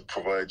people who have to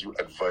provide you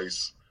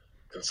advice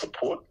and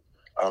support.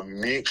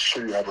 Make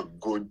sure you have a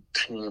good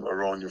team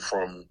around you,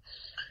 from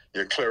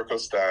your clerical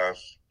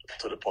staff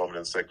to the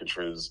permanent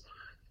secretaries,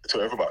 to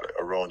everybody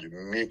around you.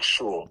 Make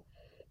sure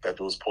that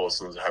those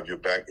persons have your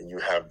back and you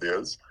have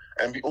theirs,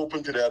 and be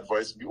open to their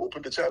advice, be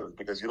open to challenge,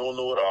 because you don't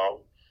know it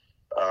all,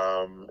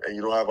 and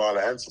you don't have all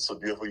the answers. So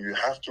therefore, you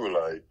have to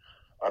rely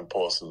on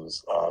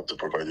persons to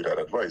provide you that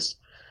advice.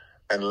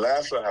 And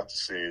lastly, I have to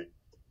say,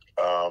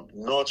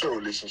 nurture a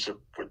relationship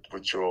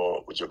with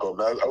your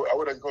government. I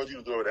would encourage you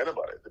to do it with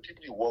anybody, the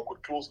people you work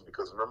with closely,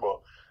 because remember,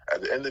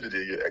 at the end of the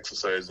day, you're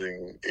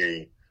exercising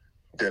a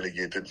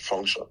delegated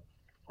function,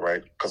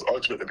 right? Because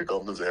ultimately, the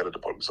government is the head of the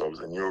public service,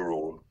 and your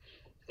role,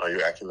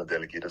 you're acting in a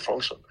delegated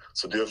function.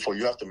 So therefore,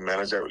 you have to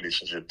manage that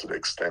relationship to the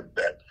extent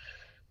that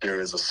there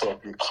is a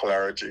certain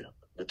clarity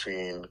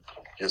between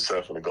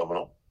yourself and the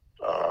governor,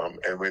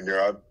 and when there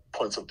are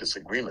points of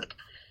disagreement,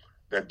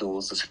 that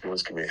those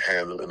disagreements can be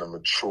handled in a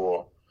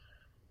mature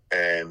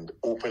and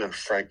open and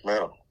frank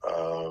manner.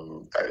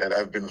 And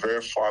I've been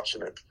very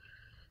fortunate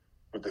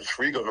with the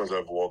 3 governors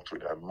I've worked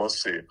with, I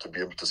must say, to be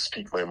able to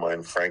speak my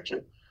mind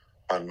frankly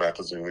on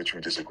matters in which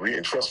we disagree.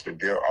 And trust me,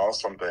 there are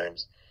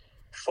sometimes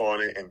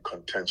thorny and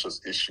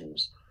contentious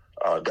issues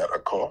that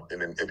occur.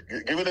 And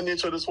given the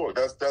nature of this work,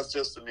 that's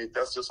just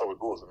how it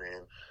goes. I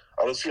mean,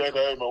 I don't see eye to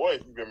eye with my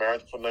wife. We've been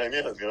married for 9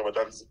 years, but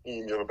that doesn't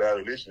mean you have a bad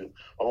relationship.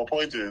 But my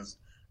point is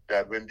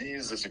that when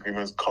these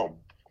disagreements come,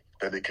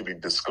 that they can be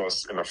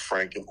discussed in a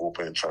frank and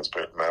open and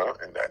transparent manner,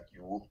 and that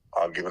you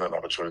are given an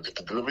opportunity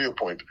to deliver your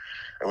point.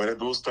 And when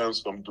those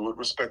times come, do it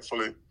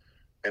respectfully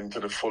and to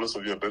the fullest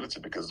of your ability,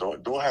 because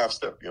don't half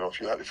step.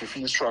 If you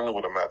feel strongly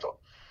about a matter,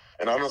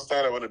 and I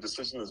understand that when a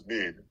decision is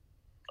made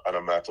on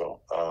a matter,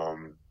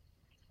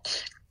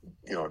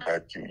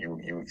 that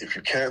you if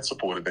you can't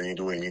support it, then you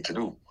do what you need to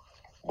do.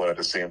 But at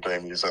the same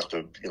time, you just have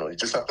to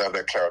have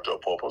that clarity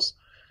of purpose.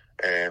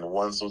 And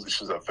once those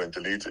issues are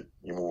ventilated,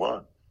 you move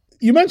on.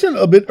 You mentioned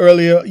a bit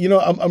earlier,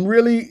 I'm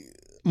really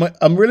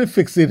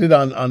fixated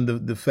on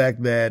the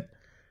fact that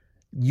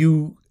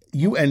you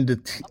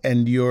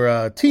and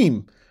your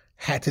team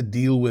had to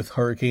deal with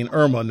Hurricane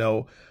Irma.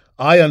 Now,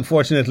 I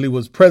unfortunately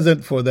was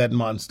present for that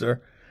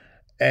monster,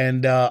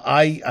 and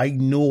I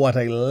know what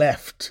I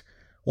left.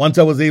 Once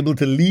I was able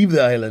to leave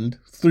the island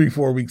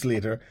 3-4 weeks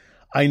later,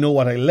 I know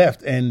what I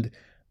left, and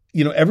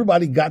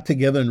everybody got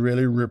together and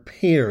really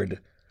repaired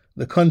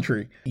the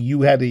country.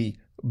 You had a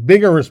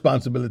bigger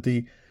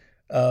responsibility,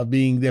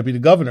 being deputy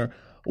governor.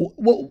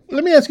 Well,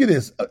 let me ask you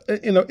this: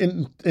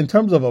 in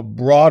terms of a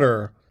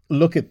broader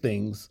look at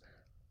things,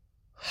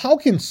 how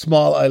can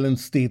small island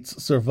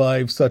states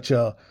survive such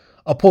a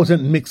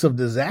potent mix of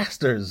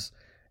disasters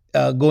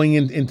going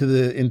into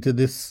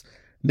this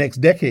next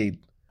decade?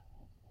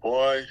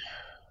 Boy,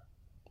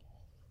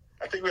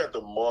 I think we're at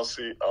the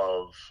mercy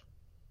of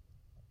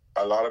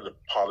a lot of the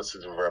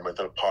policies,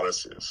 environmental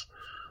policies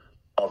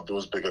of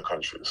those bigger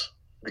countries.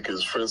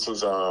 Because, for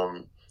instance,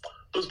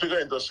 those bigger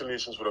industrial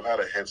nations would have had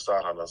a head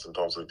start on us in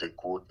terms of their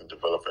growth and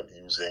development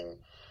using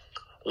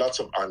lots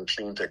of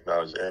unclean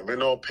technology, and we're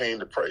now paying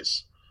the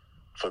price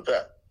for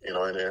that.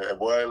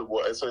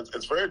 So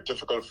it's very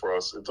difficult for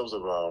us in terms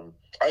of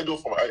I know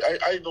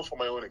from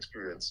my own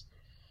experience,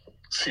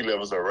 sea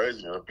levels are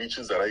rising.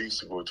 Beaches that I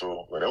used to go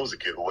to when I was a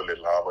kid, over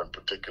Little Harbor in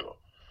particular,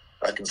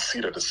 I can see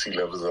that the sea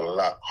levels are a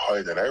lot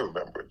higher than I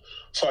remembered.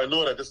 So I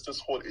know that this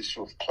whole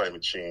issue of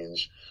climate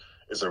change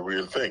is a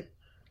real thing.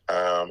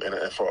 And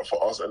for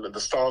us, and the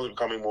storms are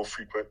becoming more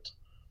frequent,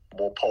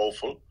 more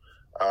powerful.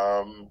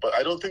 But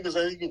I don't think there's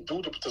anything you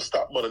can do to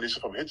stop Mother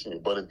Nature from hitting you.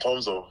 But in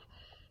terms of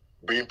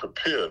being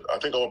prepared, I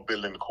think our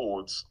building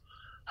codes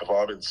have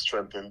all been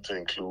strengthened to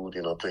include,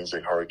 things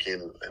like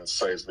hurricane and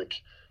seismic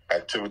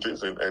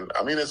activities. And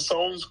I mean, it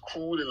sounds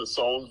crude and it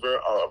sounds very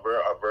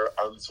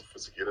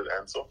unsophisticated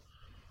answer.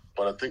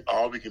 But I think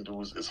all we can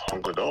do is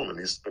hunker down when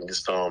these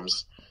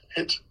storms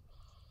hit.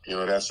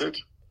 That's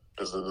it.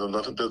 There's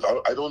nothing.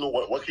 I don't know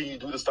what can you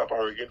do to stop a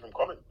hurricane from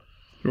coming.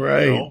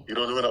 Right. You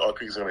don't know when the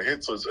earthquake is going to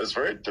hit, so it's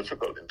very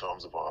difficult in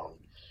terms of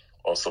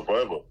our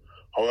survival.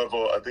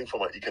 However, I think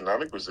from an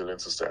economic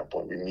resilience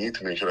standpoint, we need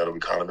to make sure that our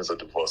economies are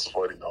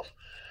diversified enough,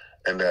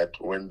 and that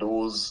when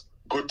those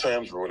good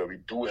times roll, that we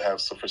do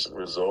have sufficient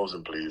reserves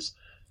in place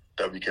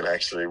that we can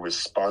actually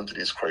respond to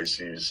these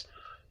crises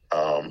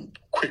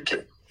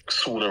quickly,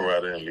 sooner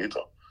rather than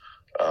later.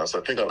 So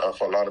I think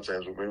for a lot of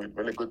times, when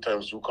the good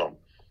times do come,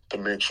 to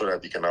make sure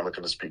that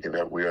economically speaking,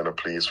 that we're in a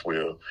place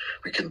where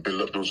we can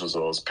build up those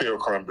reserves, pay our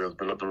current bills,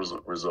 build up those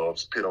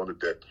reserves, pay down the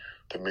debt,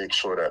 to make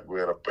sure that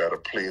we're in a better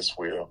place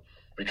where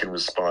we can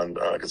respond,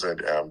 like I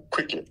said,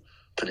 quickly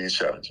to these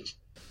challenges.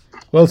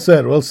 Well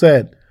said, well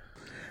said.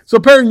 So,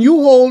 Perrin,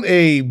 you hold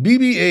a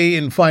BBA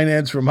in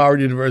finance from Howard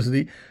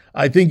University.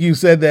 I think you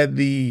said that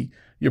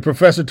your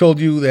professor told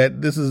you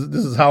that this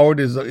is Howard,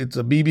 it's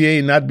a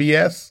BBA, not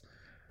BS.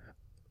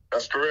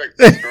 That's correct.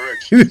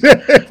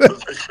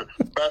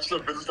 Bachelor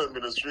of Business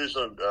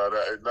Administration,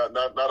 not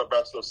a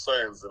Bachelor of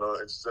Science.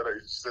 And she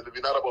said to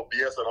be not about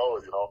BS at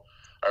all.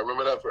 I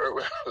remember that very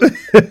well.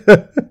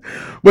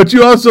 But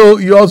you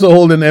also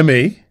hold an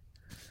MA.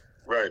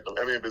 Right, an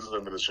MA in Business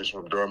Administration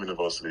from Durham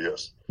University.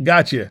 Yes.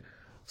 Gotcha.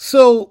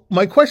 So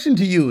my question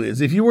to you is,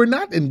 if you were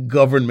not in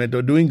government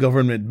or doing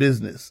government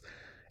business,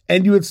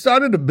 and you had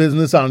started a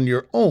business on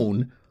your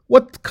own,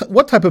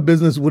 what type of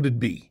business would it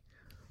be?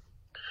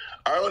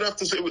 I would have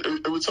to say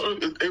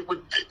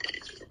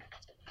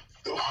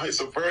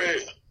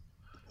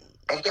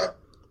I've got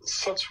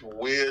such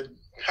weird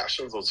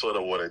passions on sort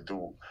of what I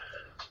do.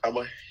 I'm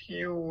a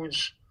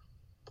huge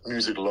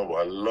music lover.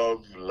 I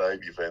love live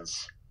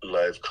events,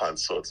 live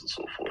concerts, and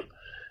so forth.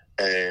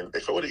 And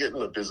if I were to get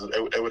into business,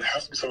 it would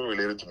have to be something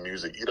related to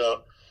music,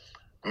 either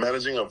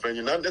managing a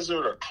venue, not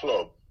necessarily a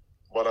club,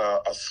 but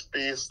a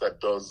space that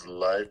does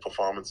live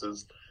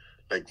performances,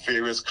 like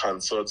various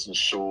concerts and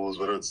shows,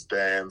 whether it's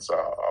dance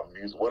or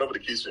music, whatever the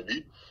case may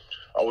be.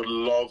 I would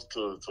love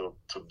to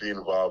be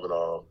involved in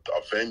a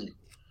venue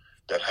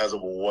that has a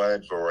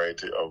wide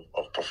variety of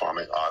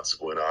performing arts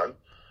going on.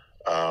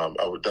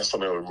 That's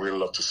something I would really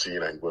love to see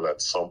in Anguilla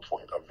at some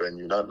point. A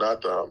venue, not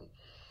a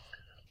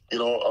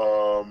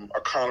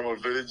carnival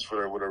village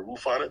with a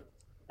roof on it,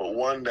 but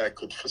one that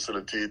could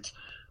facilitate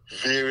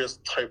various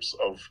types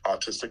of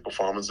artistic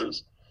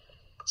performances.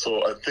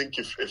 So I think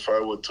if I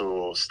were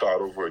to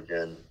start over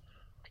again,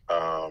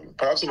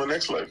 perhaps in my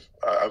next life,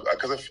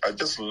 because I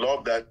just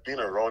love that, being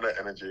around that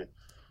energy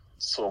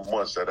so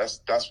much,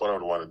 that's what I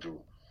would want to do.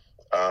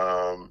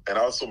 And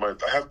also I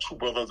have two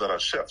brothers that are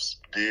chefs.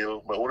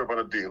 Dale, my older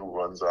brother Dale, who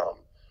runs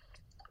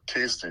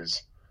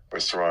Tasties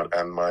restaurant,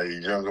 and my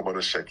younger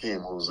brother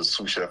Shaquem, who's a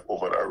sous chef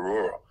over at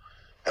Aurora.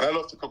 And I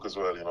love to cook as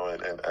well, and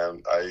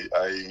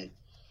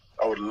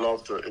I would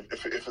love to,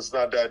 if it's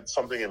not that,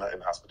 something in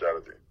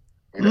hospitality,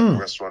 like a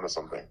restaurant or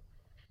something.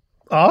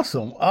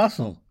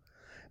 Awesome.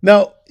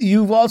 Now,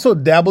 you've also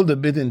dabbled a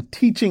bit in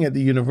teaching at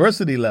the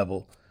university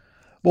level.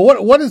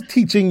 But what has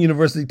teaching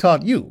university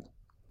taught you?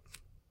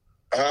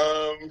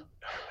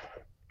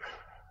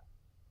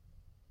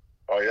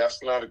 Oh, you're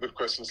asking a lot of good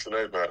questions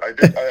tonight, man.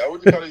 I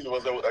wouldn't tell you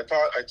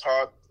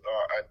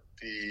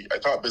I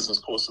taught business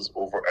courses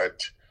over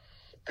at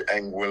the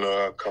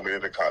Anguilla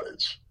Community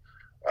College.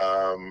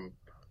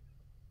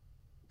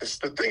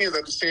 The thing is,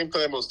 at the same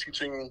time, I was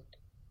teaching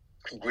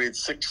grade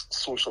 6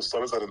 social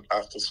studies at an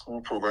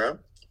after-school program.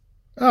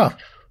 Oh.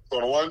 So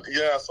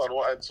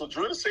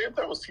during the same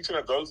time, I was teaching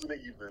adults in the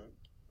evening,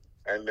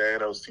 and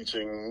then I was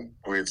teaching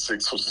grade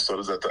 6 social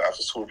studies at the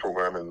after-school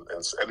program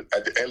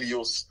at the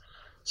Elios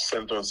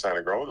Center in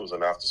Santa Cruz. It was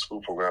an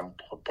after-school program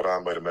put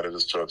on by the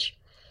Methodist Church,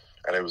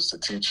 and it was to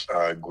teach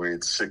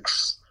grade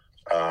 6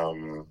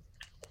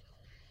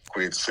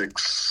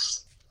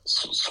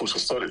 social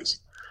studies.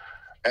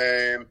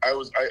 And I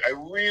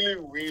really,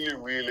 really,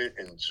 really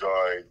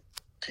enjoyed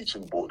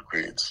teaching both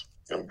grades.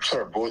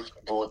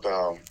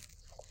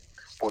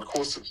 Both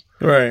courses.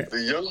 Right.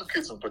 The younger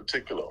kids in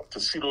particular, to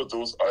see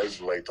those eyes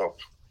light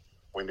up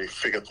when they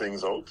figure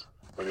things out,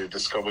 when they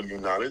discover new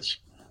knowledge.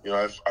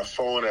 I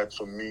found that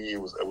for me, it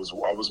was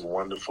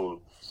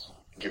wonderful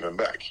giving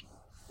back.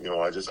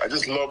 I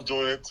just love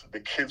doing it. The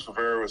kids were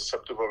very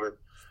receptive of it.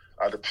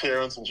 The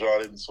parents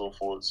enjoyed it and so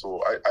forth.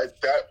 So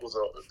that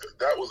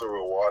was a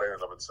reward in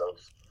and of itself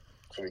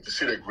for me, to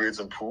see their grades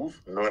improve,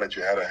 knowing that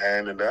you had a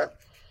hand in that.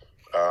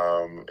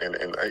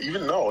 And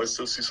even now, I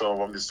still see some of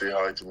them. They say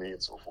hi to me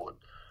and so forth,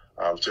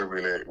 which I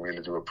really,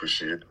 really do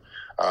appreciate.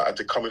 At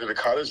the coming to the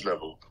college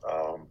level,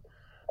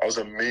 I was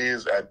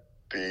amazed at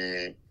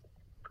the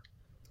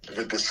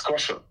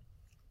discussions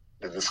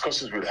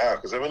we'd have,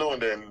 because every now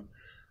and then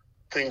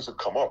things would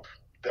come up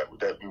that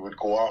we would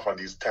go off on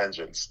these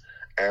tangents.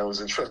 And it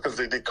was interesting because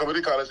the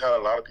community college had a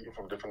lot of people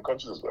from different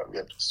countries as well. We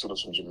had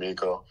students from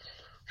Jamaica,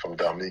 from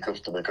Dominica,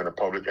 Dominican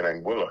Republic, and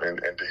Anguilla, and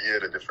to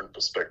hear the different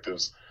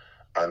perspectives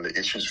and the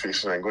issues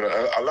facing Anguilla.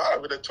 And a lot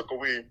of it I took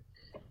away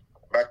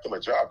back to my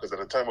job, because at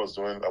the time I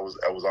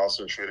was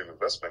also in trade and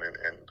investment,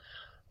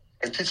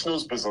 and teaching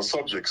those business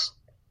subjects.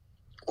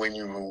 When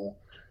you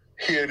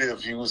hear their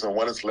views on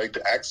what it's like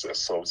to access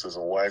services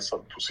and why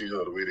some procedures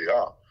are the way they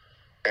are,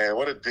 and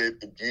what it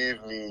did, it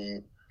gave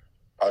me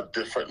a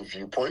different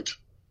viewpoint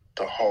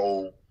to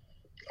how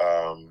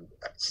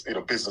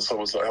business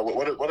services,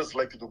 what it's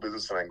like to do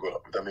business in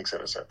Anguilla, if that makes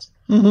any sense.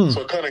 Mm-hmm.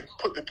 So it kind of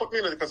put me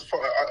in it, because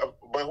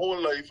my whole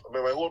life,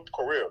 my whole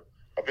career,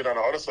 I've been on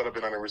the other side. I've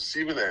been on the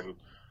receiving end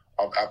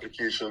of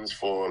applications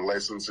for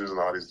licenses and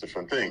all these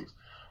different things.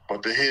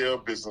 But to hear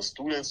business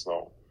students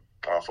now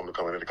from the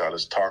community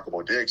college talk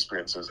about their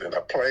experiences and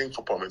applying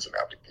for permits and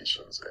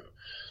applications and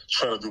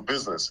trying to do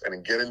business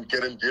and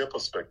getting their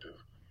perspective,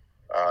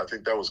 I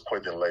think that was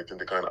quite enlightening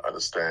to kind of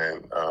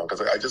understand,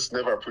 because I just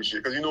never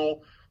appreciate, because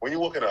when you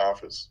work in an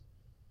office,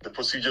 the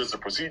procedure is the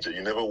procedure.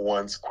 You never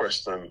once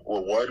question,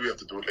 well, why do we have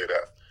to do it like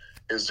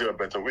that? Is there a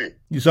better way?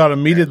 You sort of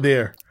meet it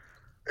there.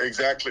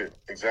 Exactly.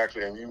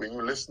 And when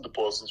you listen to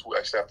persons who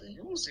actually have to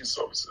use these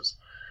services,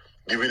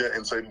 give you that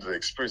insight into the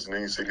experience, and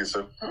then you say to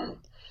yourself,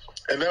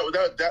 And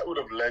that would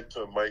have led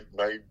to my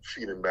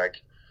feeding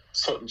back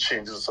certain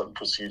changes, certain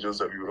procedures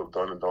that we would have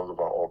done in terms of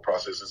our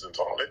processes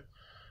internally.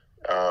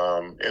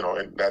 And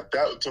that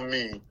to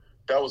me,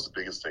 that was the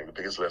biggest thing, the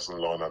biggest lesson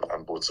learned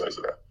on both sides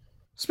of that.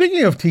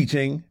 Speaking of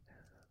teaching,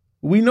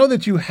 we know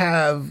that you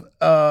have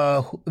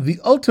the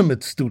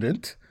ultimate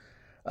student,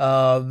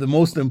 the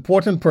most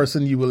important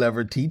person you will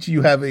ever teach.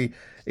 You have a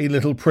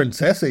little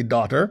princess, a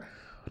daughter.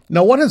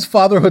 Now, what has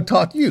fatherhood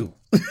taught you?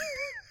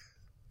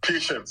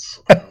 Patience.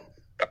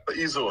 The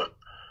easy one.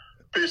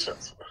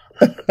 Patience.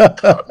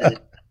 Taught me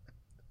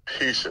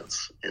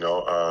patience.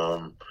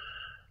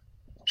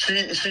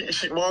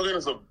 She Morgan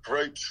is a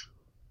bright,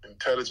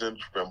 intelligent,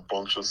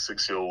 rambunctious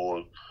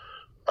 6-year-old.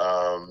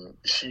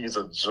 She's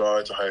a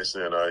joy to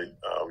Hyacinth and I.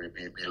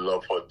 We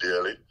love her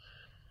dearly.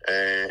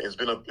 And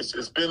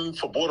it's been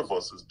for both of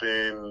us. It's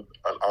been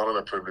an honor and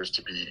a privilege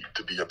to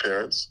be her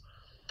parents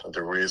and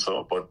to raise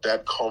her. But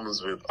that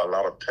comes with a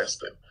lot of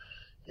testing,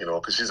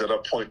 because she's at a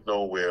point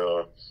now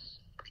where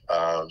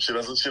she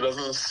doesn't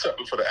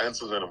settle for the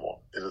answers anymore.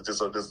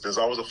 There's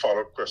always a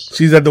follow-up question.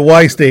 She's at the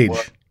Y stage.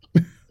 What?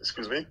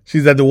 Excuse me?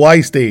 She's at the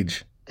Y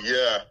stage.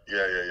 Yeah.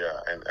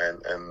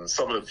 And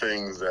some of the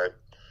things that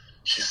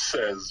she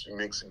says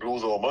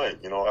blows our mind.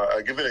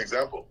 I give you an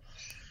example.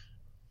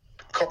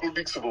 A couple of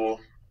weeks ago,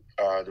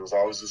 there was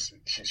always this.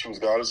 She was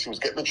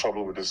getting in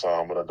trouble with this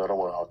with another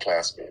one of her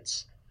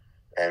classmates,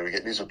 and we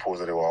get these reports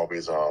that there were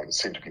always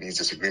seem to be these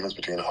disagreements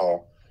between her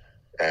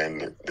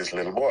and this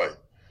little boy.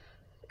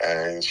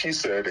 And she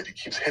said that he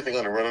keeps hitting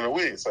on and running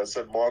away. So I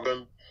said,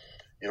 Morgan,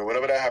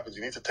 whenever that happens,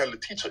 you need to tell the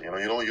teacher.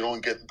 You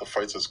don't get into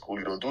fights at school.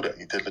 You don't do that.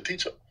 You tell the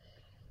teacher.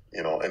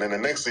 And then the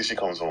next day she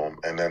comes home,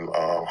 and then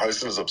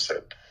Hyacinth is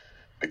upset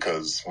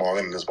because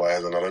Morgan and this boy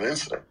has another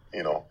incident.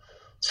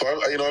 So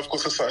of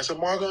course I said,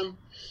 Morgan,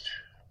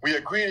 we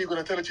agreed you're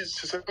going to tell the teacher.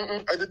 She said,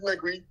 I didn't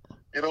agree.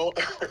 and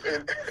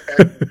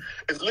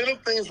it's little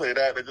things like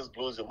that just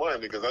blows your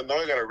mind, because I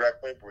got to rack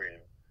my brain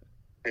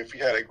if he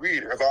had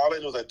agreed. Because all I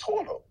know is I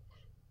told her.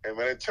 And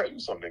when I tell you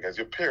something, as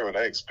your parent,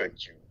 I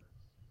expect you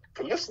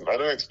to listen. I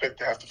don't expect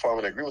to have to form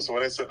an agreement. So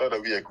when I said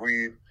that we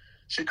agreed,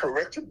 she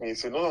corrected me and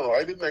said, no,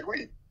 I didn't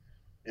agree.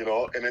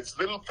 And it's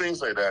little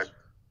things like that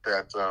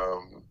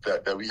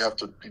we have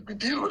to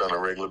deal with on a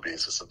regular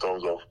basis in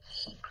terms of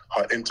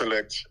her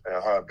intellect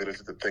and her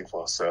ability to think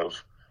for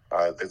herself.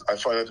 I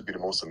find that to be the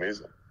most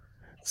amazing.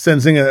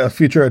 Sensing a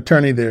future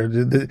attorney there.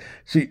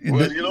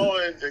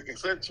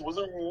 Except she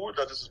wasn't rude,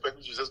 not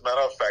disrespectful. She was just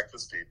matter of fact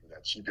stating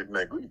that she didn't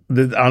agree.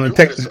 I might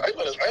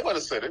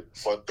have said it,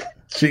 but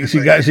she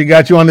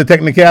got you on the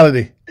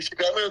technicality. She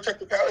got me on the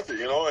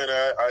technicality, and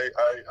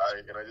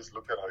I just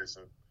looked at her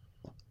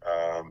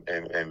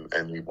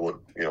and we both,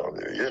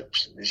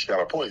 she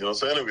got a point,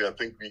 So anyway, I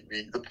think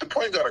the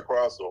point got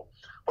across though.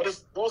 But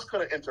it's those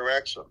kind of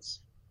interactions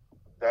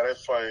that I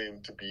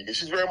find to be.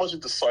 She's very much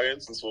into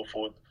science and so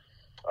forth.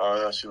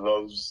 She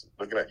loves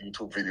looking at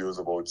YouTube videos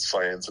about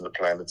science and the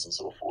planets and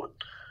so forth.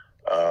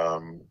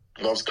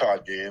 Loves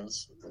card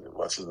games,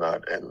 much as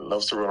not, and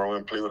loves to run around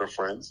and play with her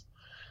friends.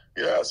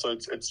 Yeah, so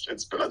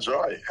it's been a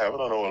joy having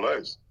her in our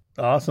lives.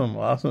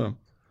 Awesome.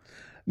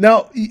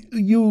 Now,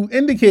 you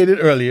indicated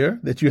earlier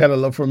that you had a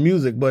love for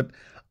music, but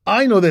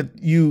I know that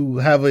you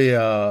have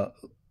a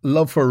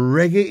love for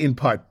reggae in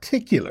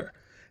particular.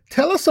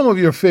 Tell us some of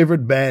your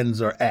favorite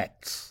bands or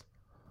acts.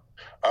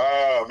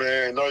 Oh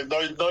man, no,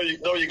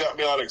 you got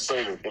me all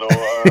excited.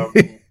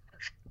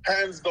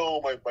 Hands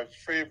down, my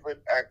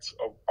favorite act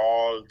of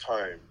all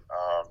time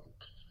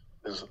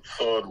is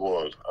Third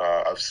World.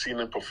 I've seen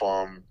them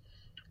perform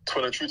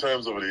 23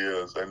 times over the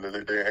years, and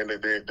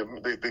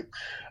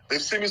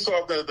they've seen me so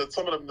often that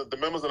some of the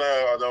members and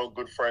I are now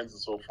good friends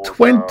and so forth.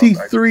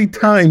 23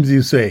 times,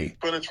 you say?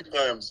 23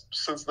 times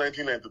since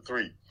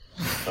 1993.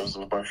 That was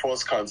my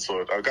first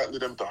concert. I got into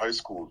them to high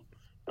school.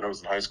 When I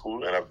was in high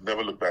school, and I've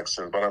never looked back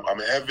since. But I'm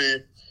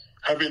heavy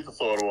into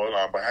Third World.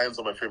 My hands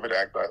on my favorite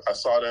act. I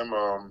saw them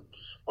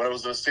when I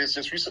was in the States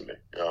just recently,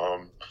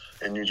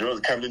 in New Jersey,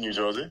 Camden, New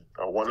Jersey.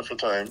 A wonderful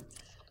time.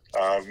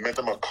 Met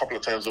them a couple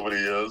of times over the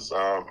years.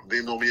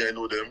 They know me, I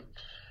know them.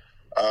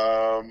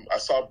 I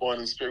saw Born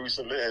in Spirit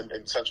recently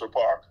in Central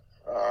Park.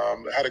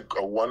 Had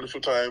a wonderful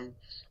time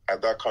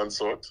at that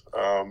concert.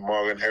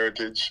 Morgan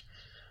Heritage,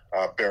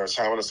 Barris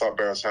Hammond. I saw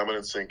Barris Hammond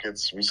in St.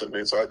 Kitts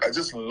recently. So I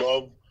just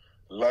love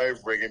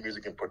live reggae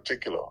music in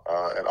particular,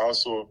 and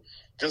also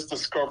just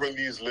discovering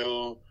these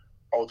little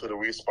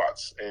out-of-the-way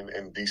spots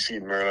in DC,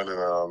 in Maryland,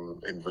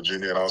 and in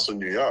Virginia, and also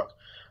New York.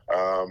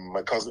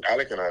 My cousin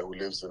Alec and I, who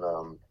lives in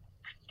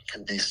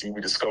DC,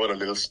 we discovered a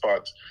little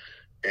spot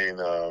in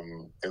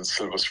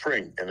Silver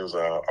Spring, and there was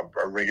a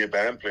reggae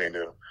band playing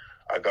there,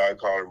 a guy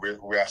called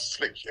Ras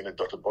Slick and the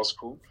Dr. Bus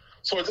Crew.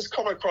 So I just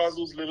come across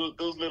those little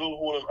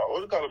hole I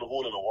wouldn't call it a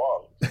hole in the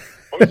wall.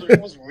 But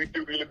it was really,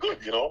 really good,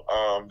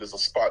 There's a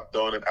spot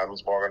down in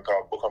Adams Morgan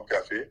called Bookham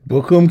Cafe.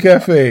 Bookham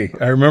Cafe.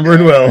 I remember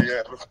it well. Yeah,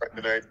 it was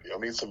Friday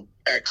night. Some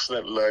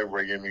excellent live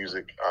reggae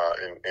music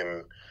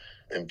in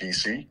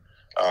DC.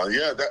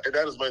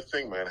 That is my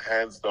thing, man.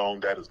 Hands down,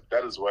 that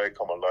is why I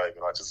come alive.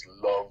 I just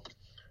love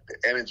the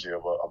energy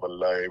of a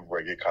live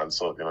reggae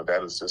concert.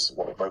 That is just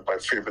one of my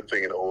favorite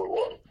thing in the whole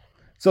world.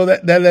 So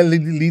that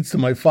leads to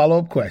my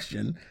follow-up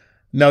question.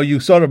 Now, you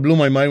sort of blew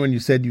my mind when you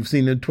said you've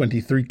seen it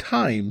 23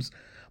 times.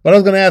 But I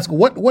was going to ask,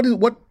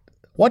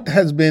 what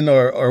has been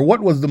or what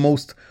was the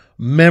most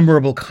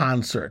memorable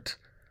concert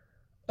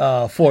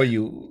for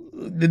you?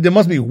 There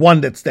must be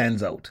one that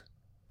stands out.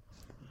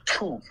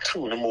 Two.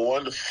 Number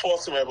one, the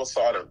first time I ever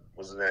saw them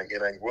was in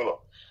Anguilla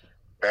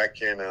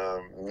back in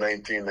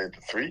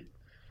 1993.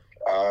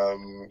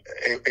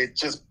 It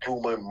just blew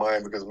my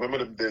mind because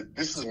remember,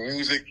 this is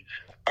music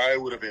I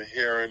would have been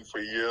hearing for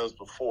years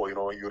before. You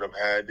would have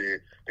had the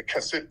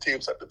cassette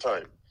tapes at the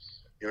time.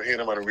 hearing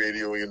them on the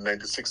radio in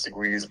 96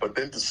 degrees, but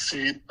then to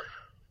see it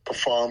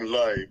perform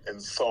live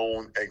and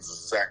sound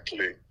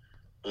exactly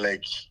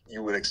like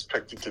you would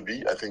expect it to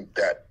be, I think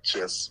that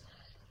just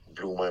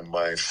blew my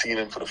mind. Seeing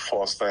him for the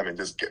first time and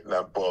just getting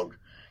that bug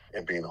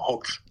and being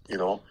hooked,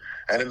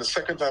 And then the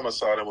second time I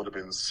saw them would have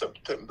been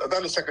September.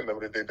 Not the second time,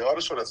 the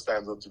other show that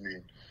stands out to me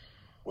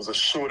was a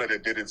show that they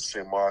did in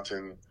St.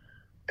 Martin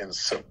in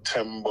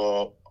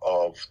September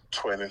of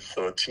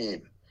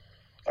 2013.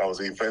 I was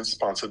an event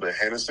sponsored by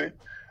Hennessy,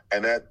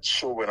 and that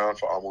show went on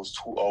for almost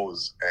 2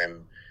 hours,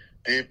 and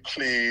they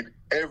played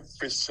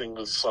every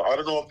single song. I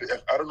don't know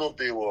if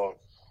they were,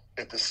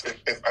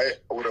 if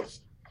I would have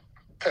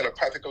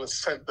telepathically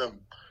sent them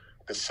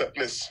the set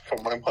list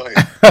from my mind,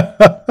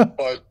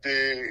 but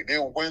they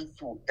went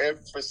through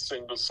every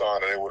single song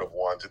that I would have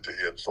wanted to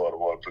hear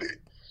Thought play.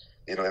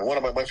 And one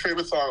of my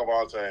favorite song of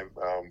all time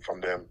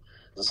from them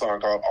is a song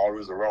called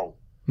Always Around.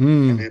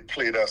 And they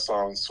play that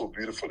song so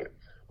beautifully.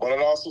 But it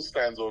also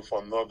stands out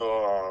for a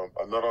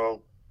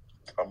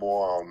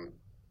more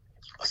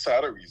a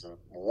sadder reason.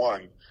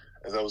 One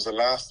is that was the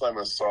last time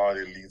I saw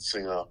the lead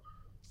singer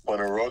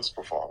Bunny Rhodes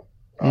perform.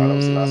 That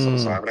was the last time I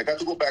saw him. And I got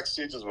to go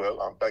backstage as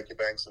well. Becky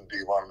Banks and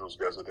Dave Arnold, those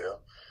guys were there.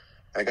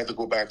 And I got to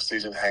go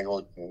backstage and hang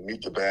out and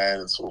meet the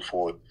band and so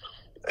forth.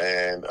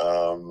 And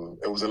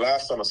it was the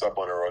last time I saw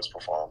Bunny Rhodes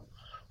perform.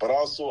 But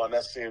also on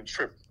that same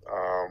trip,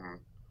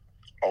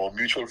 our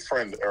mutual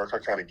friend, Erica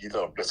Kanagita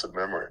of blessed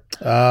memory.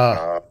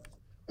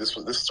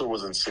 This tour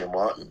was in St.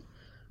 Martin.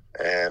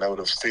 And I would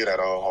have stayed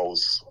at our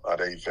house at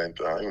the event.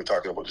 We were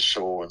talking about the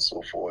show and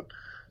so forth.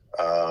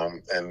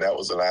 And that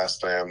was the last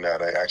time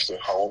that I actually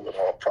hung with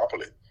her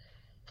properly.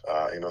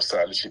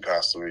 Sadly, she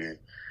passed away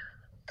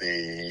the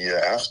year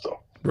after.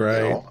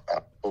 Right.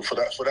 But for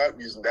that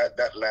reason,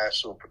 that last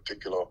show in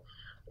particular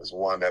is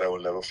one that I will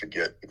never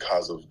forget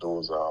because of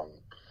those,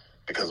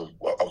 because of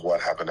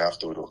what happened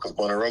afterward. Because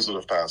Bunny Rhodes would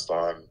have passed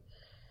on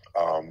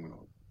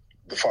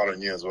the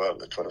following year as well, in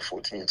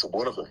 2014. So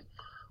both of them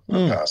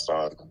passed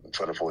on in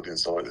 2014.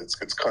 So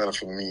it's kind of,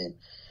 for me,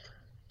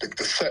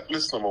 the set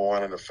list, number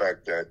one, and the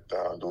fact that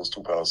those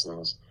two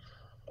persons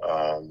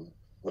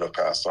would have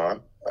passed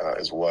on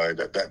is why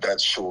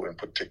that show in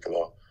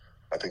particular,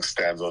 I think,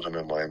 stands out in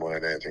my mind more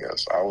than anything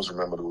else. I always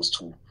remember those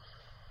two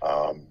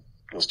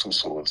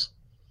souls.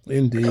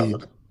 Indeed.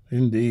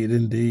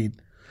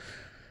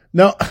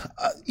 Now,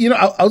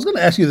 I was going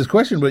to ask you this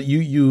question, but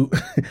you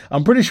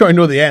I'm pretty sure I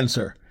know the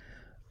answer.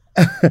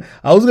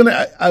 I was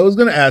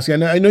gonna ask you,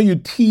 and I know you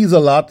tease a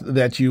lot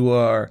that you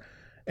are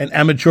an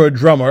amateur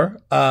drummer.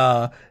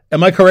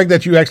 Am I correct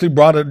that you actually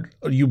bought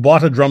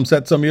a drum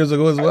set some years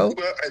ago as well?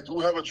 I do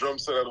have a drum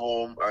set at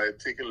home. I've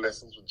taken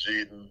lessons with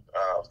Jaden.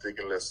 I've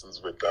taken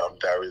lessons with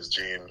Darius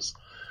James.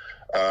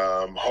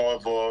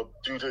 However,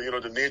 due to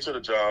the nature of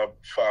the job,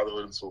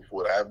 fatherhood, and so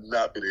forth, I have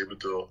not been able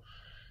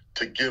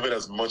to give it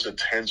as much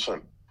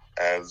attention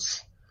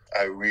as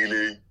I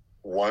really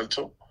want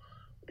to.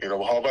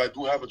 However, I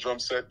do have a drum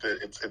set that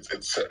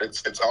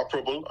it's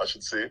operable, I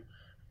should say.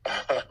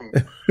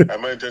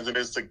 And my intention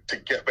is to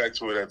get back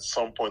to it at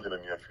some point in the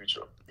near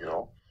future.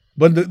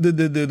 But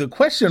the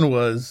question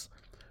was,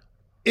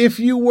 if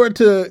you were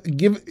to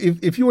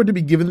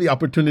be given the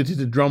opportunity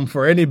to drum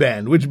for any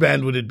band, which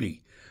band would it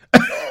be?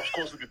 Of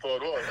course, it'd be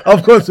Third World.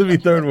 Of course, it'd be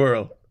Third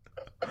World.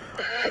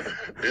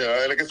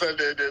 Yeah, like I said,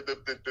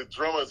 the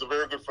drummer is a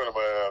very good friend of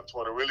mine,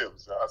 Tony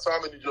Williams. I saw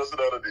him in New Jersey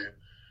the other day.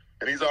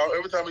 And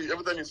every time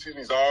you see him,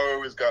 he's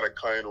always got a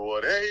kind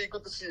word. Hey,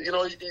 good to see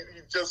you. He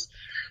just,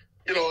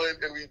 and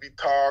we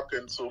talk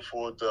and so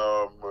forth.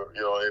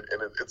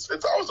 And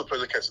it's always a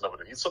pleasure catching up with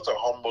him. He's such a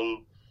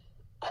humble,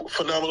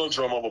 phenomenal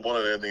drummer, but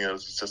more than anything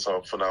else, he's just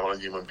a phenomenal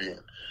human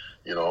being.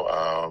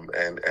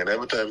 And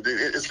every time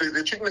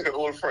they treat me like an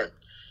old friend.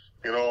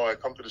 I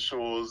come to the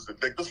shows.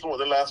 Like this one,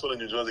 the last one in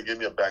New Jersey, gave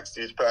me a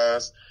backstage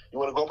pass. You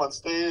want to go up on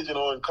stage,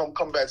 and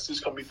come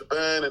backstage, come meet the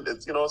band, and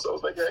it's, so I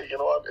was like, hey,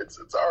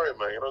 it's all right,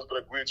 man. It's been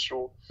a great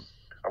show.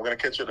 I'm gonna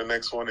catch you at the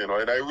next one, and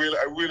I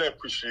really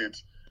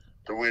appreciate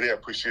the way they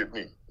appreciate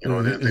me.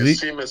 They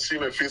see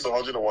my face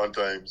 101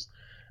 times,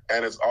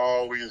 and it's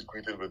always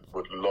greeted with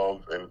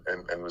love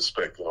and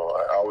respect.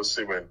 I always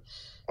say when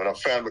a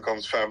fan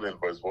becomes family and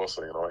vice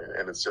versa,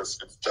 and it's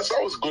just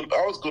always good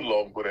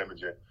love, good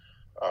energy.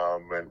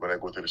 When I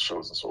go to the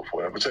shows and so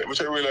forth,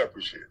 which I really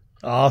appreciate.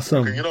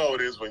 Awesome. Because how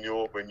it is when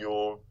you're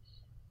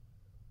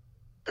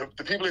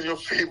the people in your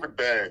favorite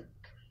band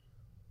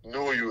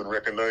know you and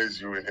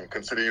recognize you and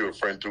consider you a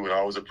friend too, and I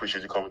always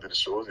appreciate you coming to the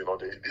shows.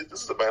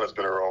 This is a band that's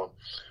been around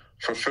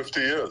for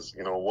 50 years.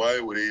 Why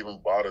would they even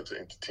bother to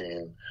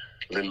entertain,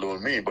 let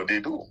alone me? But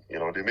they do.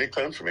 They make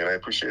time for me, and I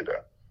appreciate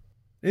that.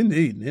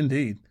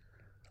 Indeed.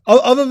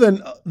 Other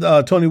than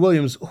Tony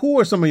Williams, who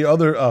are some of your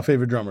other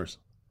favorite drummers?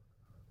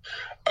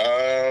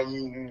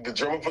 The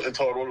drummer in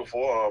Third World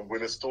before,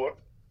 Willie Stewart,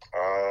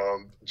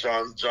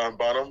 John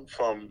Bonham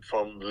from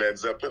Led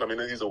Zeppelin. I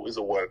mean, he's a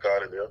wild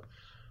card in there,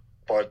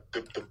 but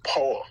the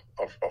power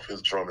of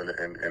his drumming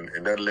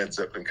in that Led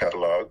Zeppelin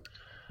catalog.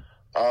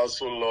 I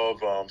also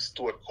love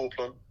Stuart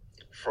Copeland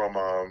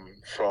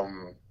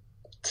from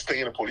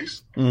Sting the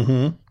Police.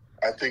 Mm-hmm.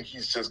 I think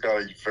he's just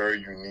got a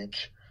very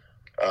unique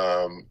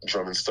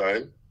drumming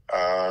style.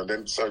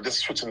 Then so just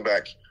switching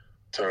back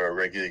to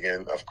reggae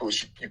again. Of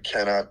course, you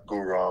cannot go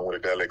wrong with a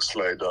guy like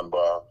Sly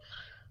Dunbar.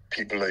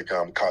 People like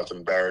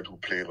Carlton Barrett, who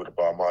played with the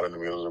Bob Marley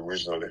Wheels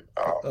originally.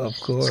 Of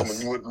course. Some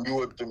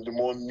the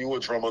more newer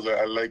drummers,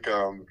 I like.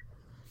 God,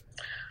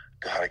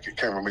 I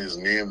can't remember his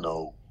name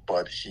now,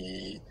 but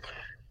he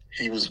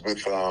was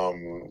with.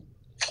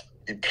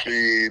 He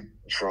played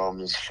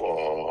drums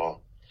for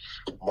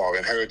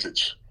Morgan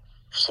Heritage.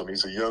 So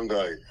he's a young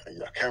guy.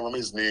 I can't remember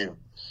his name.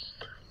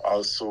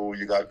 Also,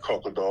 you got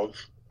Cockle Dove,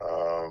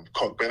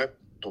 Cock Bennett,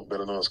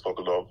 better known as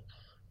Cockle Dove.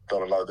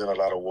 Did a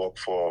lot of work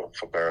for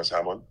Barris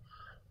Hammond.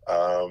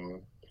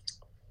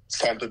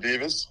 Santa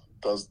Davis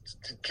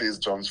he plays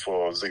drums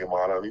for Ziggy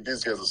Marley. I mean,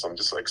 these guys are some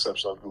just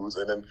exceptional dudes.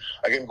 And then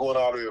again, going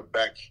all the way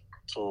back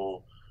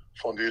to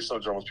foundational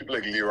drummers, people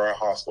like Leroy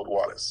Horsford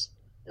Wallace,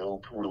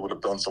 who would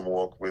have done some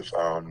work with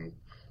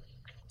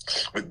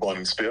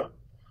Bonnie Spear.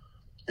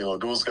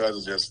 Those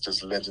guys are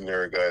just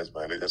legendary guys,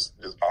 man. They just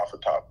off the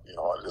top.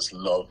 I just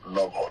love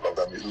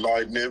them.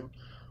 Lloyd Nim,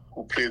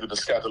 who played with the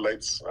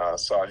Scatterlights, I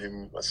saw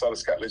the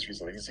Scatterlights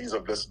recently. He's a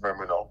blessed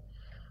memory now.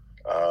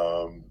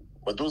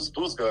 But those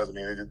guys, I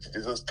mean,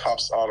 they're just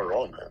tops all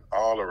around, man.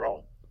 All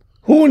around.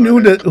 Who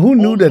knew that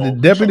the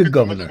deputy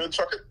governor?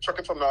 Chuck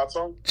it from North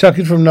Sound. Chuck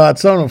it from North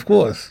Sound, of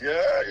course.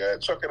 Yeah.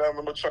 Chuck it. I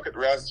remember Chuck it,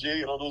 Raz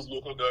J. Those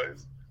local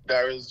guys.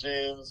 Darius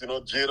James,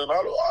 Jaden,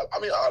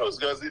 all those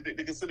guys. They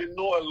can say they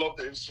know I love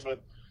the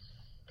instrument,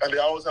 and they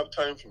always have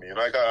time for me.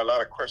 I got a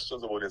lot of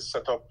questions about their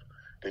setup,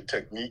 their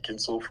technique,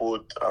 and so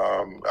forth.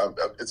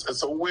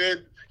 It's a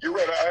weird. You're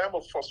right. I am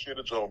a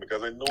frustrated drummer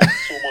because I know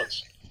so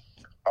much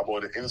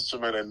about the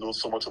instrument and know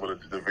so much about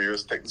the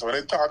various techniques. When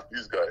I talk to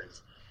these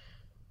guys,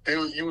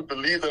 you would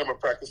believe that I'm a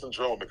practicing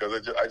drummer because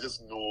I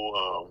just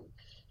know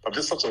I'm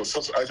just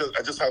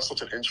I just have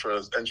such an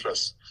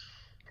interest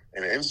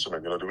in the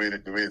instrument.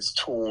 The way it's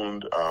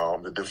tuned,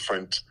 the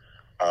different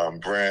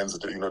brands,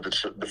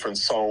 the different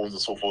sounds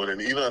and so forth,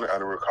 and even on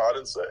the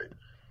recording side,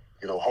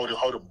 how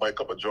to mic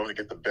up a drum to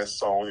get the best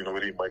sound.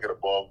 Whether you mic it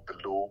above,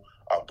 below,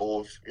 or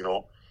both.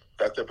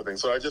 That type of thing.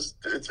 So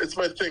it's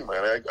my thing,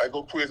 man. I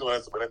go crazy when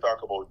I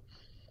talk about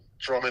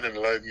drumming and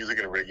live music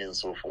and reggae and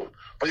so forth.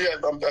 But yeah,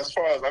 as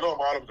far as I know, I'm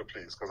all over the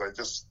place because I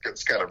just get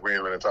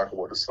scatterbrained when I talk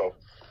about this stuff.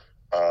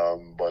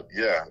 But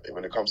yeah,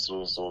 when it comes to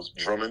those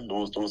drumming,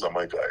 those are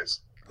my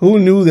guys. Who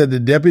knew that the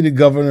deputy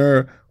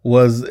governor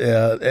was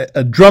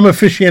a drum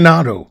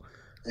aficionado?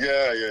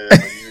 Yeah.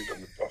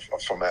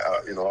 From a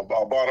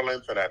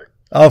borderline fanatic.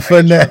 Oh,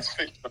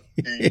 fanatic.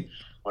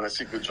 When I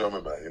see good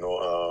drumming,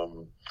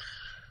 man,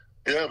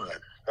 yeah, man.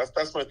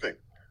 That's my thing.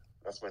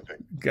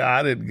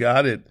 Got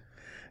it.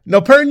 Now,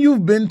 Perrin,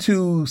 you've been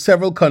to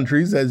several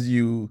countries, as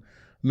you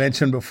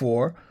mentioned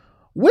before.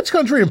 Which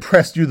country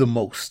impressed you the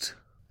most?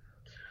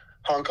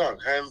 Hong Kong,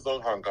 hands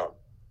down, Hong Kong.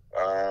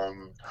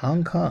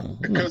 Hong Kong.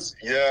 Because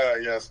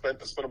I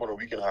spent about a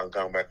week in Hong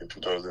Kong back in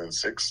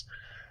 2006.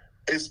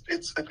 I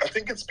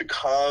think it's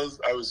because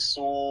I was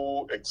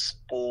so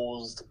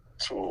exposed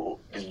to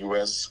the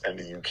US and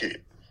the UK,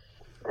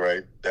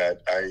 right?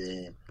 That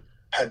I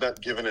had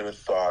not given any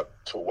thought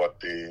to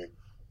what's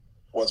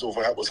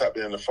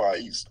happening in the Far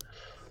East.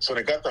 So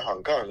when I got to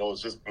Hong Kong, I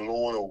was just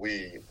blown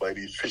away by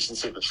the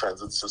efficiency of the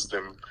transit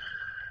system,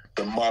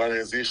 the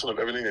modernization of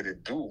everything that they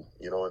do.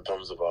 In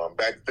terms of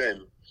back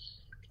then,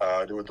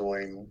 they were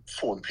doing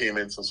phone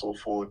payments and so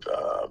forth.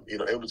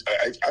 It was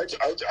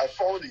I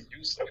found the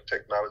use of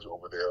technology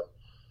over there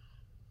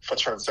for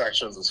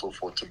transactions and so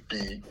forth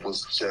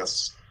was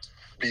just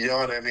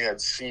beyond anything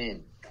I'd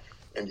seen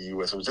in the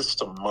U.S. It was just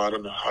such a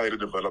modern, highly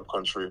developed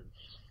country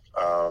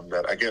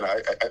that, again,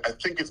 I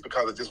think it's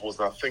because I just was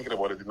not thinking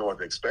about it, didn't know what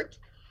to expect.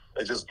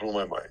 It just blew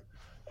my mind.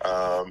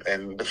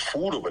 And the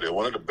food over there,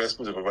 one of the best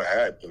foods I've ever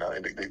had.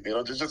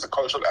 There's just a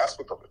cultural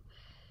aspect of it.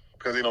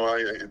 Because,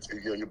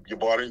 you're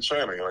born in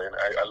China, and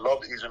I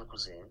love Asian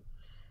cuisine.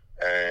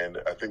 And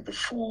I think the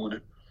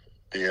food,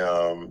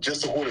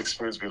 just the whole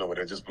experience being over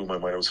there just blew my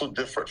mind. It was so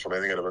different from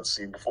anything I'd ever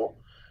seen before.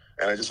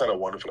 And I just had I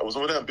was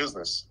over there in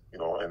business,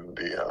 and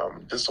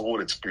just the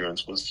whole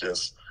experience was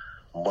just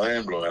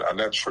mind-blowing. And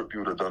that trip, you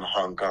would have done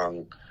Hong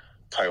Kong,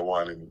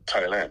 Taiwan, and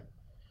Thailand,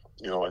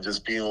 and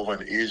just being over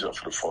in Asia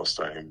for the first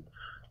time,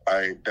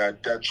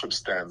 that trip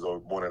stands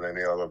out more than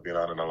any other I've been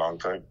on in a long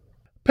time.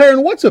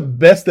 Perrin, what's the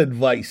best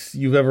advice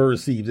you've ever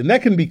received? And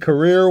that can be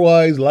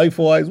career-wise,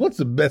 life-wise. What's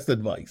the best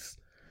advice?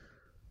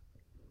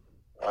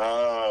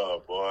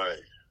 Oh, boy.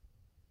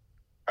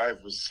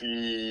 I've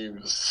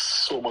received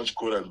so much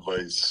good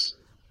advice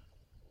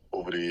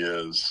over the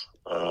years.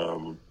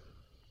 But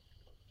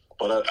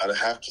I'd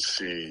have to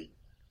say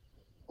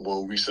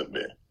more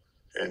recently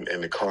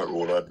in the current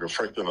role, I've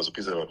reflected on a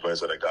piece of advice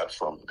that I got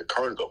from the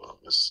current governor,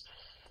 Ms.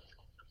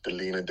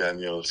 Delina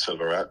Daniel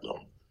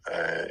Silverado.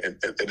 And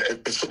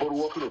it's about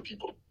working with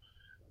people.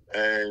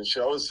 And she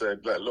always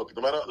said, look,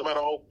 no matter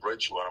how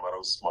bright you are, no matter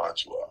how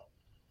smart you are,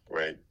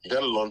 right, you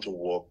got to learn to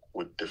work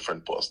with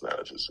different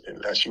personalities.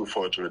 And as she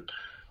referred to it,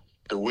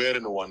 the weird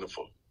and the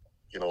wonderful.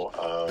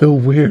 The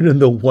weird and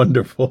the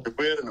wonderful. The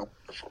weird and the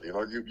wonderful.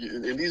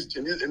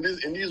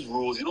 In these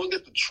roles, you don't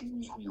get to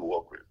choose who you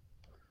work with.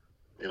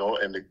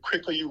 And the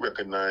quicker you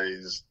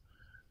recognize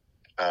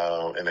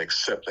and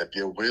accept that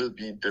there will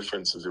be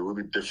differences, there will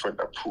be different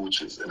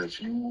approaches, and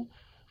if you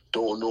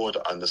don't know how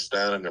to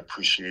understand and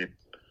appreciate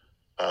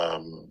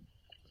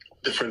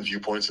different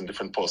viewpoints and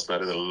different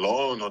personalities and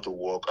learn how to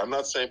work. I'm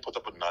not saying put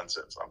up with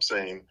nonsense. I'm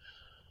saying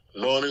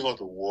learning how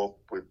to work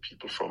with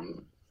people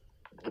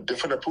with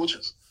different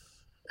approaches.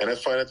 And I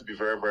find that to be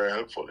very, very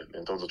helpful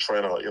in terms of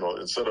trying to,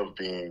 instead of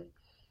being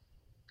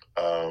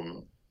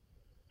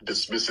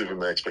dismissive in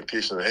my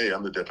expectation, hey,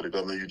 I'm the deputy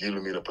governor, you deal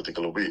with me in a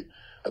particular way.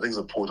 I think it's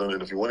important,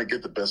 and if you want to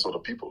get the best out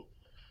of people,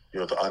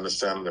 to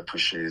understand and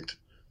appreciate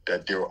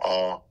that there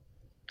are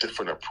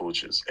different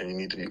approaches, and you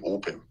need to be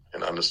open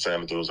and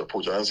understand those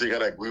approaches. I don't say you got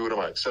to agree with them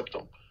or accept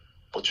them,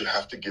 but you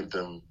have to give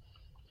them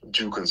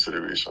due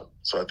consideration.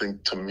 So I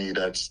think, to me,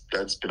 that's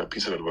been a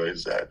piece of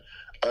advice that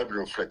I've been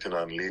reflecting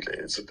on lately.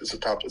 That's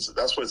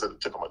why it's at the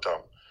tip of my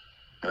tongue.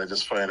 And I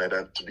just find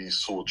that to be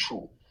so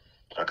true.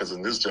 Because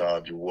in this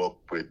job, you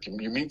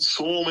meet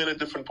so many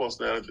different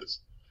personalities,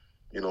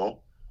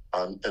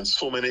 and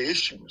so many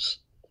issues.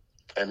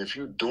 And if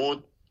you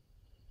don't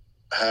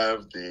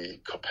have the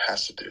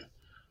capacity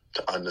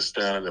to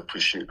understand and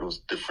appreciate those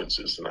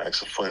differences and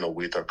actually find a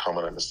way to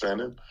common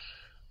understanding,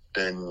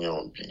 then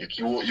you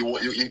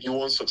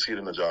won't succeed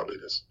in a job like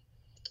this.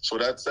 So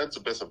that's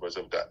the best advice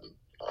I've gotten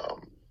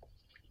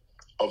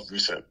of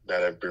recent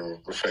that I've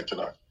been reflecting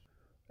on.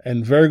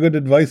 And very good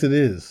advice it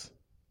is.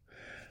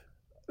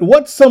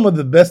 What's some of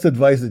the best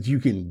advice that you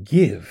can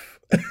give?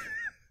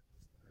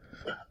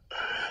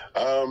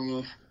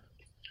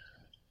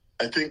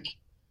 I think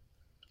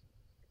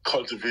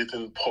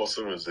cultivating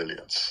personal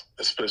resilience,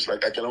 especially,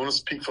 I can only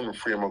speak from the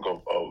framework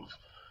of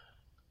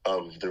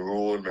the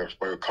role and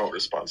my current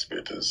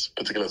responsibilities,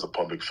 particularly as a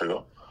public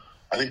figure.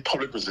 I think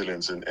public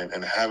resilience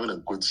and having a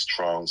good,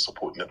 strong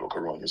support network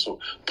around you.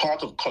 So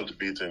part of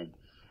cultivating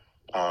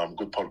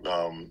good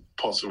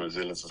personal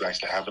resilience is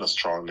actually having a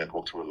strong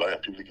network to rely on,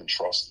 people you can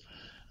trust,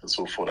 and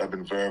so forth. I've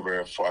been very,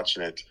 very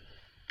fortunate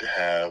to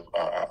have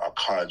a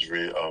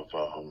cadre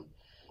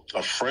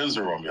of friends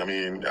around me. I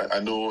mean, I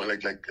know, I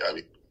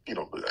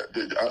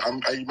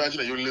imagine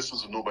that your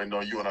listeners will know by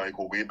now, you and I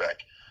go way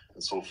back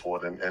and so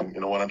forth. And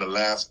one of the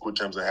last good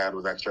times I had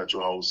was actually at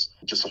your house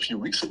just a few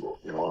weeks ago.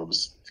 It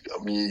was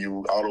me,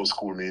 you, all those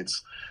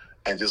schoolmates,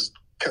 and just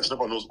catching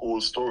up on those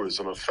old stories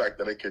and the fact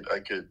that I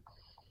could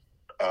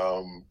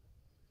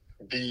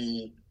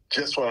be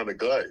just one of the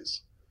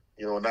guys,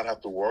 not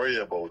have to worry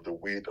about the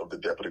weight of the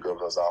deputy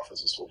governor's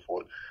office and so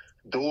forth.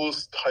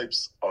 Those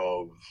types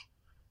of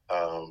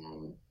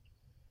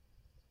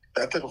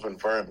that type of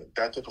environment,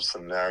 that type of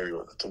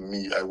scenario, to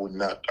me, I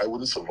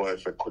wouldn't survive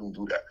if I couldn't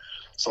do that.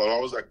 So I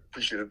always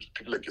appreciated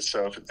people like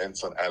yourself and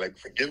Ensign Alec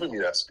for giving me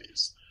that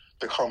space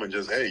to come and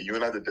just, hey, you're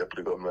not the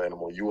deputy governor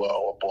anymore. You are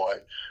our boy.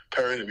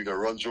 Parent, we can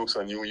run jokes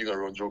on you, and you can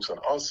run jokes on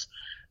us,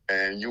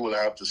 and you will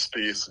have the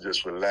space to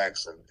just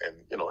relax and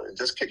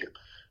just kick it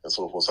and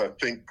so forth. So I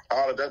think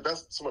out of that,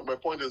 my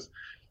point is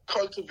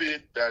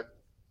cultivate that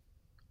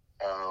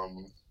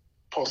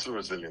personal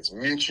resilience.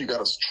 Make sure you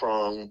got a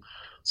strong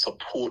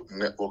support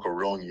network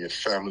around your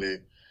family,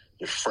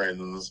 your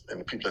friends,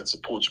 and the people that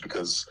support you,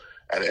 because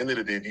at the end of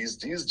the day, these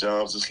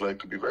jobs, this life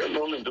could be very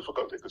lonely and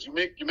difficult because you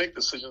make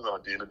decisions on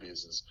a daily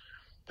basis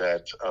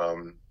that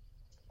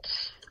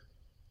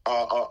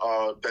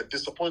that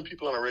disappoint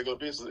people on a regular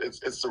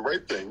basis. It's the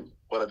right thing,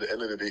 but at the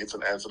end of the day, it's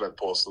an answer that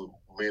person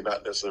may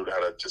not necessarily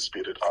have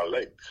anticipated or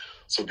like.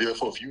 So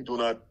therefore, if you do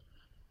not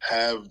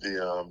have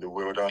the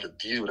wherewithal to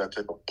deal with that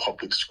type of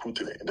public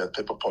scrutiny and that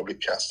type of public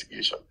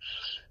castigation,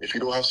 if you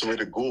don't have somewhere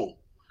to go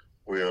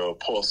where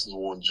persons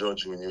won't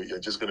judge you and you're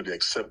just going to be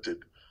accepted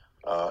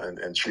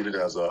and treated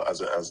as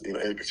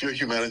if your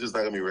humanity is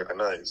not going to be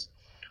recognized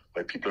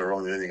by people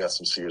around you, then you got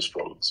some serious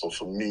problems. So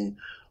for me,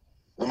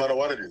 no matter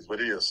what it is,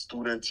 whether you're a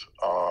student,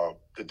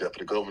 the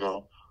deputy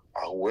governor,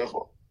 or whoever,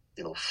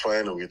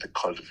 find a way to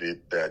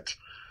cultivate that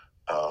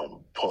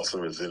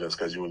personal resilience,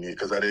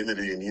 because at the end of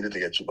the day, you need it to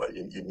get you by.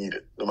 You need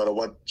it. No matter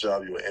what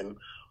job you're in,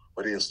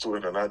 whether you're a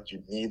student or not,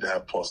 you need to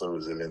have personal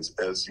resilience,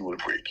 else you will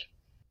break.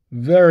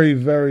 Very,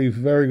 very,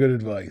 very good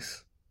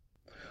advice.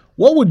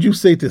 What would you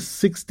say to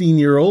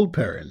 16-year-old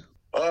Perrin?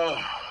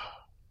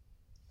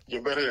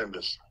 You're better than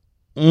this.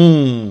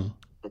 You're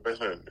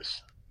better than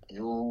this.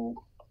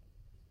 You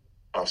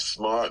are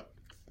smart,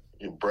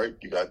 you're bright,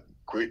 you got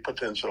great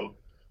potential.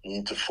 You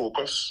need to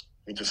focus,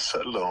 you need to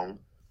settle down,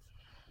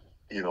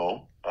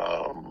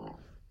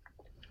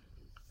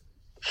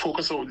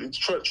 focus on,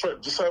 try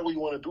decide what you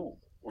want to do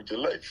with your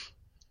life.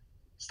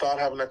 Start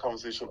having that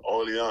conversation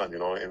early on,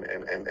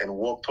 and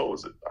work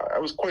towards it. I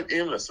was quite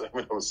aimless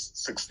when I was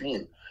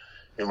 16.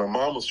 My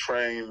mom was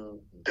trying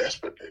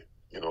desperately,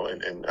 and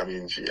I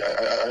mean,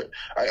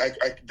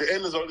 the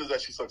end result is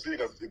that she succeeded,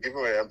 because given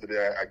where I am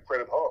today, I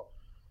credit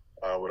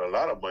her with a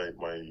lot of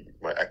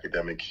my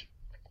academic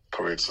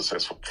career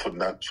success for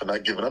not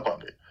giving up on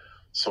me.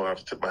 So I have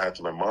to tip my hat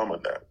to my mom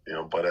on that,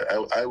 But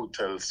I would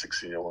tell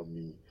 16-year-old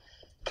me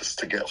just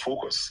to get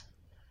focused,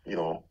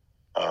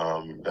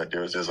 that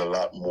there's a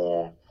lot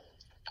more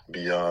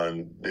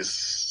beyond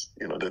this,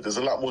 there's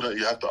a lot more that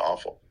you have to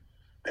offer,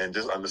 and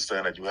just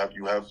understand that you have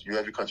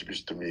your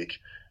contribution to make,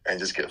 and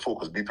just get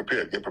focused, get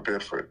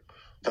prepared for it.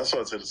 That's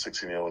what I said to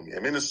 16-year-old me. I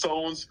mean, it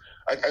sounds,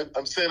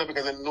 I'm saying that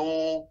because I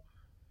know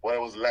what I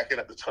was lacking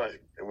at the time.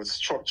 It was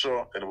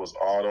structure, and it was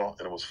order,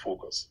 and it was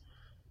focus.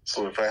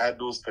 So if I had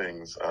those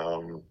things,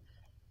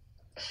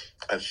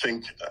 I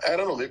think, I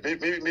don't know,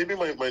 maybe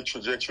my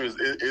trajectory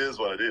is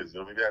what it is.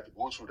 Maybe I have to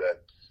go through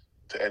that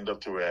to end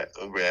up to where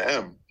I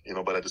am,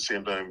 but at the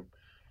same time,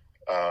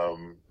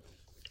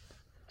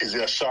 is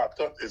there a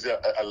shortcut? Is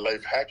there a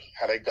life hack?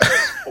 Had I got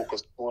this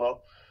focus sooner,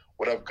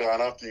 would I have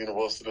gone after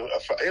university?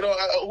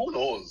 Who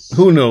knows?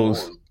 Who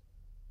knows?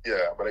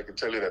 Yeah, but I can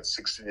tell you that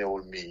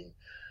 16-year-old me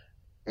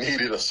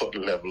needed a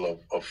certain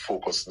level of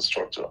focus and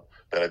structure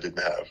that I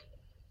didn't have.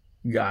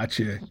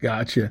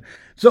 Gotcha.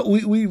 So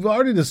we've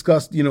already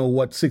discussed,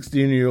 what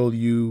 16-year-old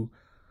you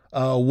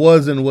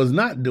was and was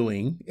not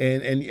doing,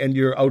 and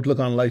your outlook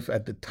on life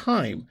at the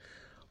time.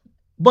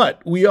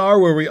 But we are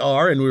where we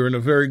are, and we're in a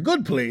very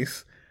good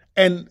place.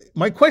 And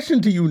my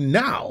question to you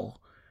now,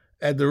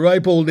 at the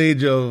ripe old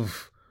age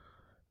of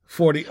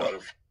 40,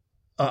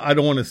 I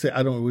don't want to say,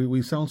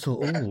 we sound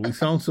so old. We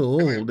sound so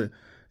old.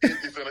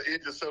 You're gonna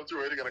age yourself too,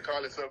 right? You're gonna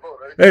call yourself out,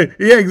 right?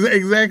 Hey, yeah,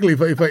 exactly.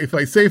 If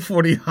I say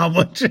 40, how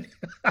much?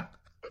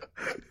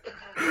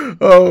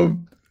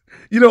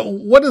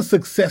 What does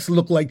success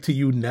look like to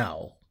you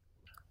now?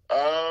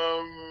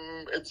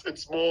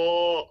 It's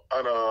more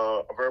on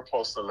a very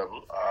personal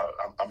level.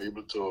 I'm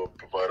able to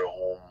provide a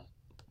home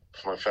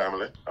for my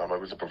family. I'm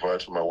able to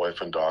provide for my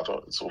wife and daughter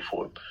and so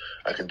forth.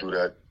 I can do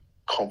that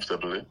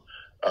comfortably.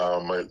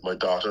 My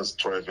daughter's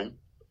thriving.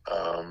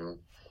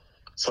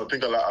 So I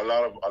think a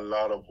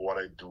lot of what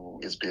I do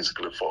is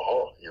basically for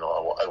her.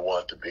 I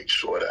want to make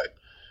sure that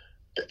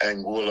the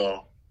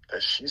Angola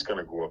that she's going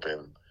to grow up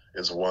in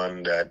is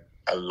one that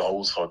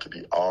allows her to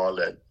be all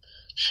that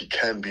she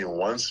can be and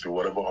wants to be,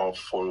 whatever her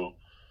full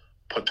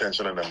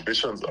potential and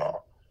ambitions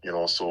are.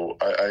 So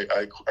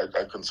I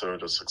consider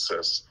it a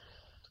success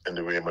in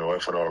the way my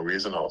wife and I are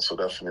raising her. So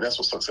that for me, that's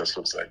what success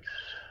looks like.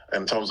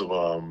 And in terms of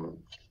on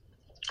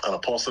a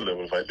personal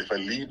level, if I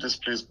leave this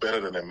place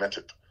better than I met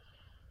it,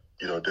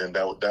 then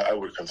that I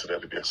would consider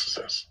to be a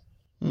success.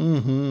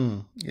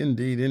 Mm-hmm.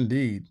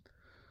 Indeed.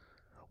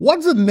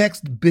 What's the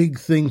next big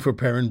thing for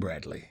Perrin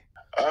Bradley?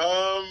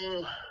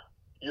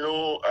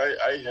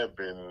 I have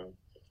been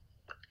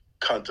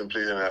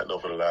contemplating that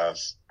over the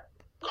last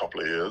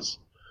couple of years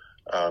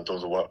in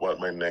terms of what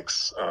my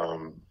next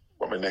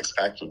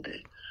act would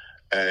be.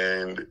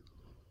 And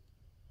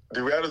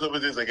the reality of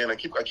it is, again, I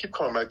keep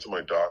coming back to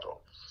my daughter.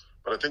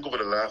 But I think over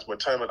my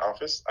time in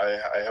office, I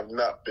have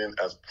not been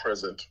as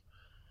present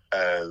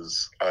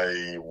as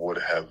I would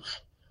have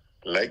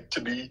liked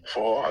to be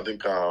for her. I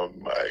think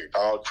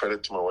all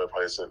credit to my wife,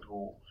 Hyacinth,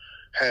 who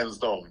hands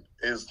down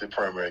is the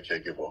primary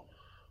caregiver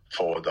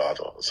for our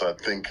daughter. So I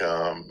think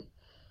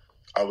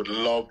I would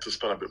love to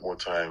spend a bit more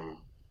time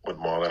with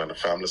Marlon on the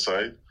family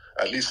side,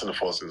 at least for the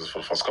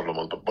first couple of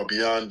months. But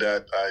beyond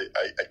that,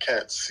 I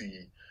can't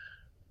see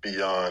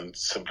beyond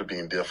simply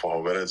being there for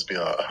her, whether it's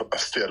being a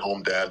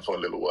stay-at-home dad for a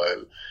little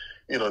while,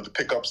 the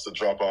pickups, the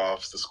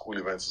drop-offs, the school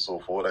events, and so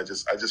forth. I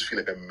just feel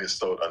like I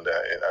missed out on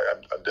that,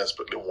 and I'm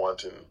desperately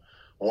wanting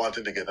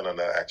to get in on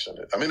that action.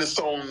 I mean, it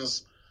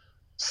sounds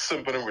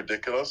simple and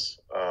ridiculous,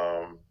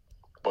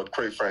 but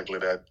quite frankly,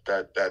 that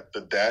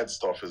the dad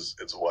stuff is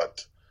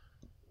what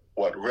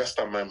rests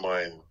on my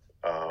mind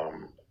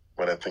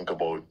when I think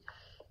about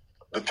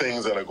the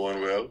things that are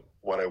going well,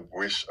 what I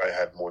wish I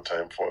had more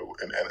time for,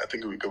 and I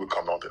think we could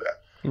come down to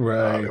that.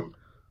 Right.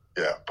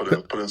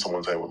 Put in some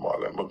more time with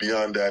Marlon. But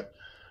beyond that,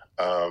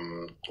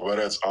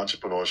 whether it's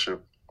entrepreneurship,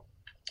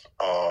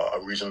 a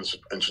regional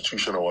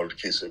institution, or whatever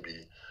the case may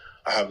be,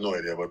 I have no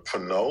idea. But for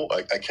now,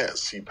 I can't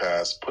see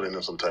past putting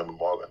in some time with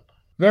Marlon.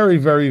 Very,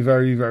 very,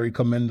 very, very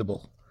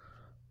commendable.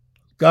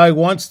 Guy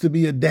wants to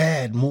be a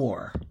dad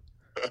more.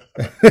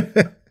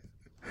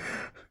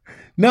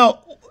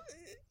 Now,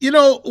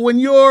 when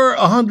you're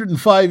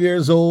 105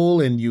 years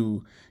old and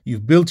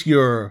you've built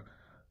your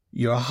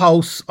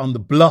house on the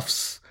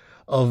bluffs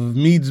of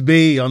Meads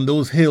Bay on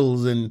those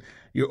hills, and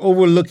you're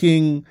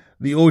overlooking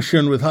the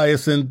ocean with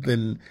Hyacinth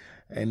and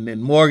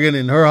Morgan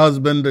and her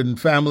husband and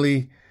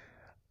family,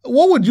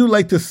 what would you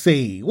like to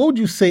say? What would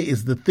you say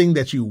is the thing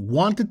that you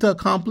wanted to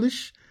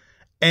accomplish,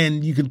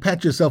 and you can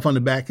pat yourself on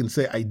the back and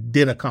say, I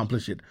did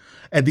accomplish it?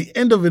 At the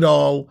end of it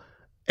all,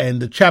 and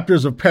the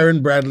chapters of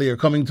Perrin Bradley are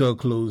coming to a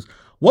close,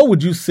 what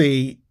would you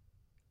say,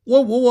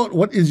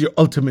 what is your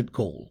ultimate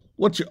goal?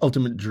 What's your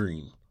ultimate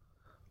dream?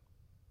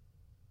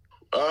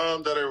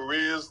 That I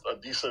raised a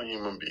decent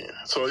human being.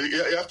 So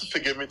you have to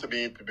forgive me to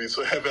be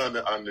so heavy on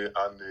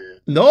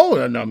the.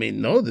 No. I mean,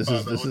 no. This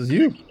is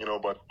you.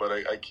 But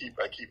I keep,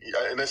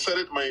 and I said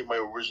it in my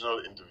original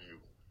interview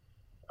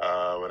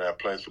when I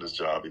applied for this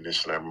job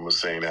initially. I remember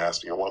saying, they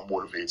asked me, what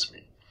motivates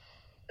me,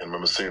 And I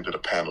remember saying to the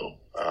panel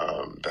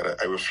that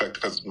I reflect,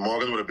 because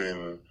Morgan would have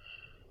been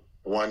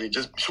one,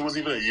 she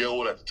wasn't even a year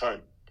old at the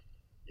time,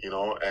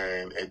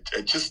 and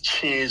it just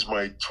changed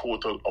my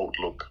total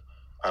outlook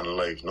on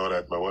life. Know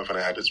that my wife and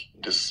I had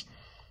this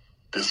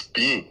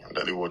being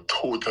that they were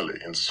totally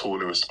and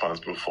solely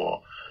responsible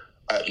for,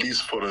 at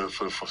least for the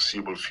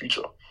foreseeable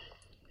future.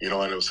 And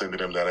I was saying to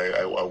them that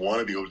I want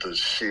to be able to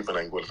shape an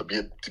Anguilla,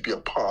 to be a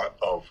part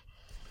of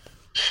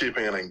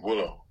shaping an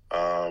Anguilla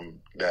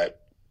that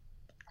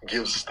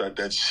gives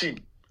that she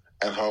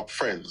and her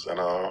friends and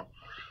her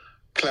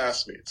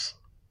classmates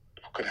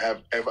could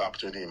have every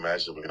opportunity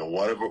imaginable.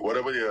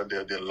 Whatever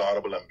their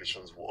laudable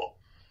ambitions were,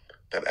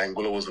 that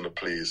Anguilla was in a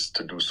place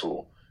to do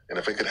so. And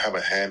if I could have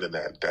a hand in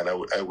that, then I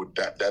would.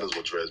 That is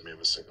what drives me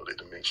every single day,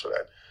 to make sure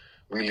that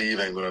we leave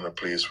Anguilla in a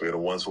place where the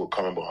ones who are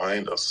coming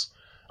behind us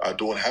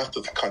don't have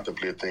to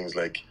contemplate things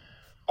like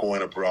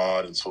going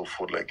abroad and so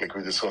forth, like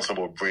we discussed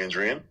about brain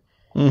drain.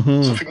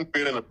 Mm-hmm. So if we can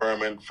create an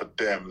environment for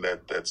them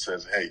that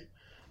says, hey,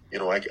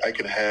 I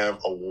can have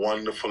a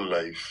wonderful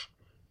life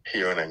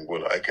here in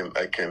Anguilla.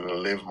 I can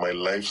live my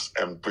life's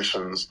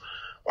ambitions,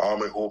 all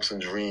my hopes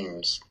and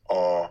dreams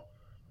are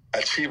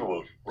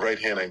achievable right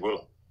here in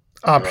Anguilla.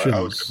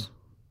 Options.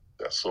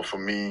 So for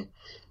me,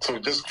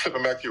 just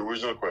flipping back to your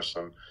original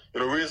question,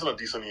 raising a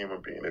decent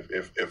human being,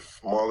 if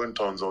Morgan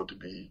turns out to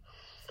be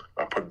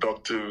a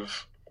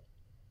productive,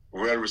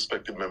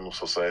 well-respected member of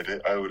society,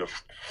 I would have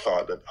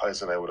thought that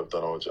Heise and I would have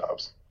done our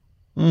jobs.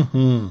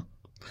 Mm-hmm.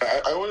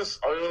 I want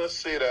to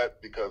say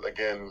that because,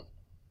 again,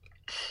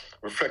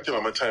 reflecting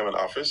on my time in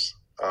office,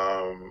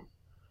 I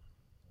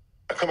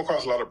come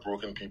across a lot of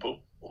broken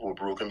people who are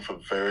broken for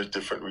various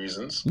different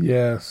reasons.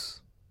 Yes.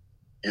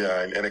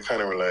 Yeah, and I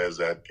kind of realize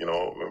that,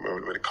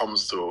 when it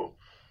comes to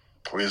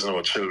raising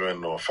our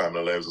children or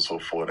family lives and so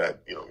forth,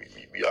 that,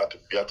 we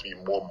have to be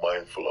more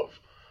mindful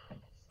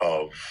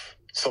of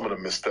some of the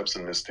missteps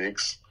and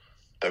mistakes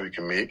that we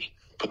can make,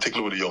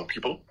 particularly with the young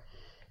people.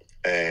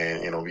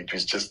 And, we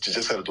just have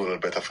to do a little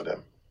better for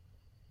them.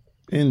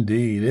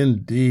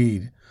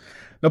 Indeed.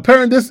 Now,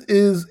 Perrin, this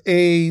is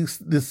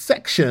this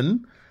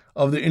section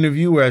of the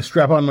interview where I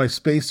strap on my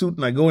spacesuit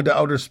and I go into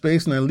outer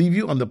space and I leave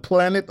you on the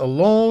planet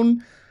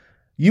alone.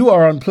 You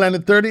are on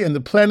Planet 30 and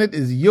the planet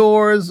is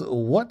yours.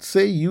 What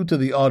say you to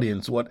the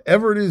audience?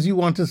 Whatever it is you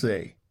want to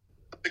say.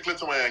 Particularly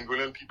to my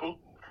Anguillan people,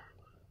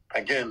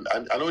 again,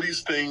 I know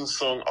these things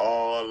sound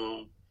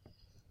all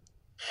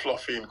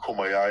fluffy and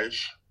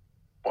kumbaya-ish,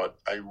 but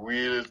I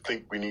really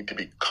think we need to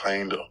be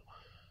kinder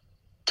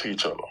to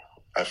each other.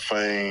 I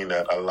find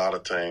that a lot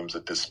of times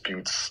the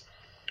disputes,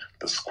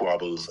 the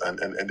squabbles, and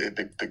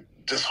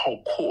just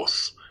how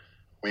coarse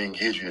we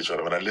engage with each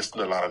other. When I listen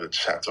to a lot of the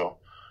chatter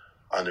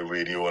on the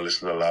radio, I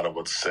listen to a lot of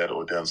what's said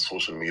out there on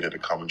social media, the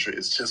commentary,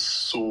 it's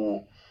just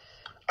so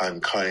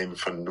unkind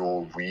for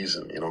no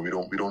reason.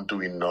 We don't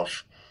do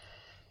enough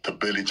to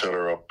build each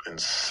other up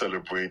and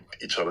celebrate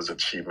each other's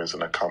achievements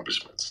and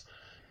accomplishments.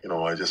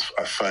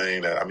 I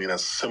find that,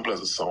 as simple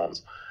as it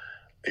sounds,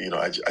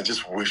 I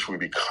just wish we'd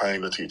be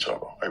kinder to each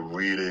other.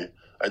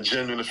 I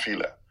genuinely feel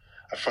that.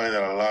 I find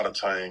that a lot of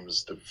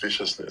times the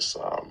viciousness,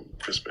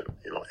 Crispin,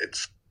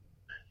 it's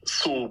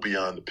so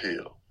beyond the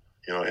pale.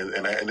 And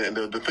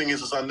the thing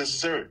is, it's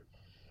unnecessary.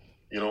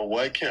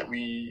 Why can't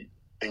we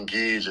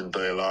engage in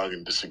dialogue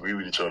and disagree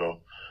with each other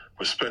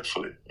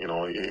respectfully?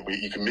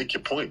 You can make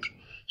your point.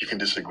 You can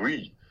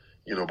disagree,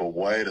 but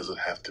why does it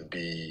have to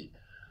be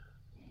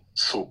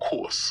so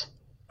coarse?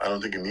 I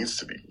don't think it needs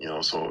to be,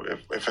 So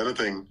if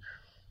anything,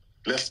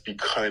 let's be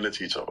kinder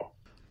to each other.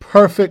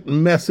 Perfect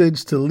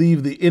message to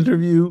leave the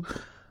interview.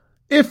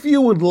 If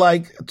anyone would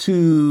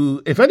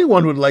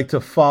like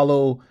to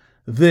follow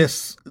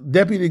this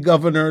deputy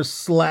governor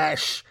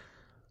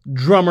 /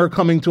 drummer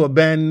coming to a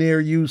band near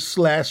you /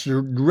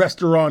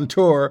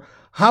 restaurateur,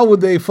 how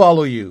would they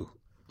follow you?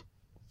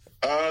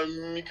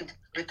 You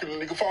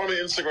can follow me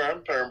on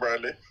Instagram, Perrin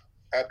Bradley,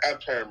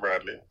 at Perrin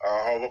Bradley.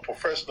 However,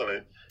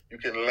 professionally, you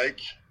can like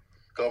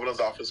Governor's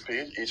Office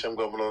page, HM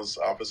Governor's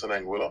Office in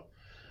Anguilla.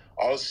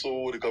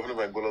 Also, the Governor of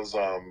Anguilla's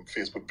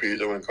Facebook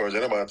page. I would encourage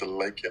anybody to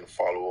like and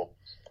follow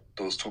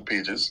those two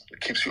pages.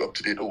 It keeps you up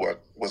to date with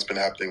what's been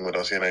happening with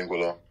us here in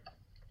Anguilla,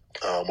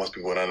 what's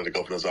been going on in the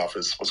Governor's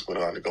Office, what's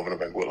going on in the Governor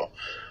of Anguilla.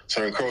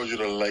 So I encourage you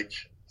to like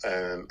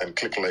and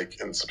click like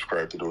and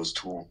subscribe to those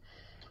two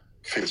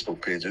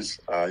Facebook pages.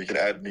 You can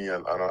add me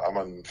I'm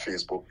on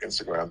Facebook,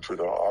 Instagram,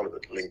 Twitter, all of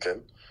it,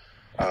 LinkedIn.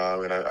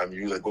 And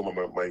I go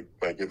by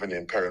my given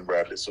name, Perrin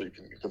Bradley, so you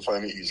can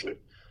find me easily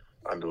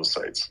on those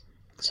sites.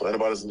 So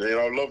anybody's,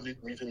 I love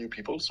meeting new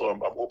people, so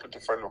I'm open to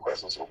friend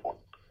requests and so forth.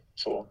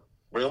 So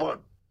bring them on.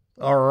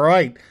 All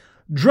right.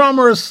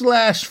 Drummer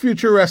 /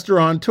 future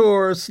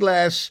restaurateur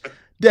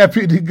 /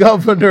 deputy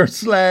governor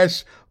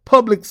 /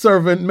 public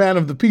servant, man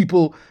of the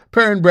people,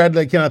 Perrin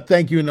Bradley. I cannot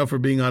thank you enough for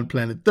being on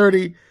Planet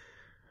 30.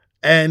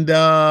 And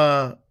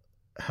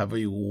have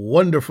a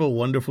wonderful,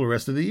 wonderful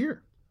rest of the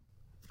year.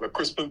 Well,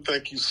 Crispin,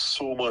 thank you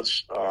so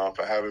much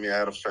for having me. I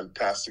had a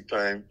fantastic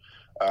time.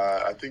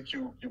 I think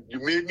you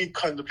made me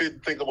contemplate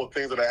and think about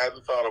things that I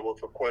hadn't thought about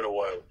for quite a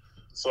while.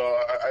 So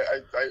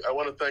I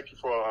want to thank you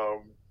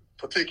for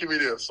taking me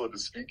there, so to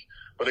speak.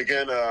 But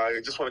again, I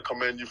just want to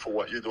commend you for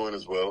what you're doing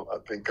as well. I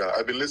think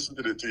I've been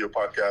listening to your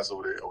podcast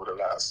over the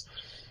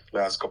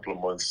last couple of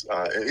months,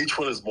 and each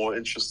one is more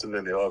interesting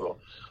than the other.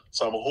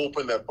 So I'm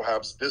hoping that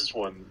perhaps this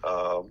one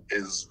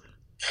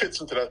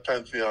fits into that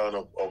pantheon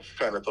of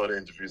Planet 30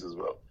 interviews as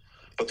well.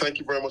 But thank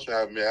you very much for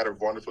having me. I had a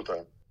wonderful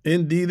time.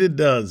 Indeed it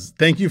does.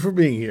 Thank you for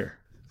being here.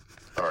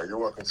 All right, you're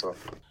welcome, sir.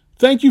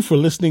 Thank you for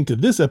listening to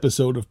this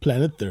episode of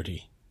Planet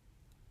 30.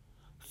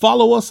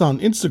 Follow us on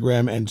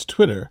Instagram and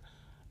Twitter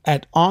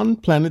at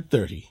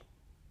OnPlanet30.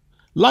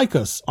 Like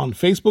us on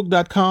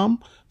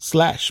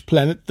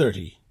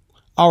Facebook.com/Planet30.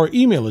 Our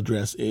email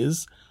address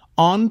is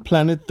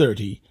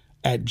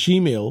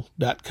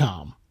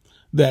onplanet30@gmail.com.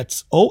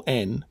 That's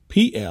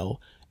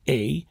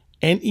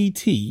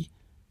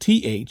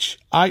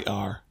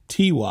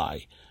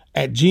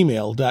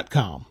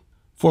OnPlanettHirty@gmail.com.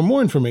 For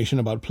more information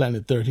about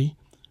Planet 30,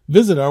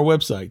 visit our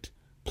website,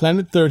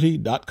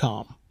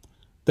 planet30.com.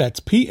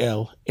 That's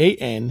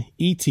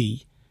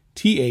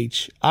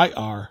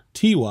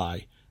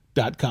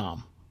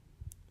PlanetThirty.com.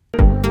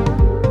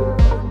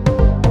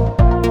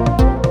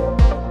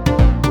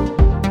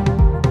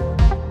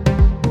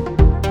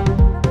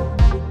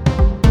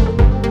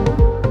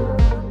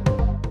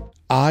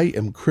 I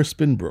am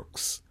Crispin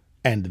Brooks,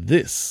 and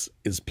this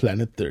is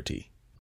Planet 30.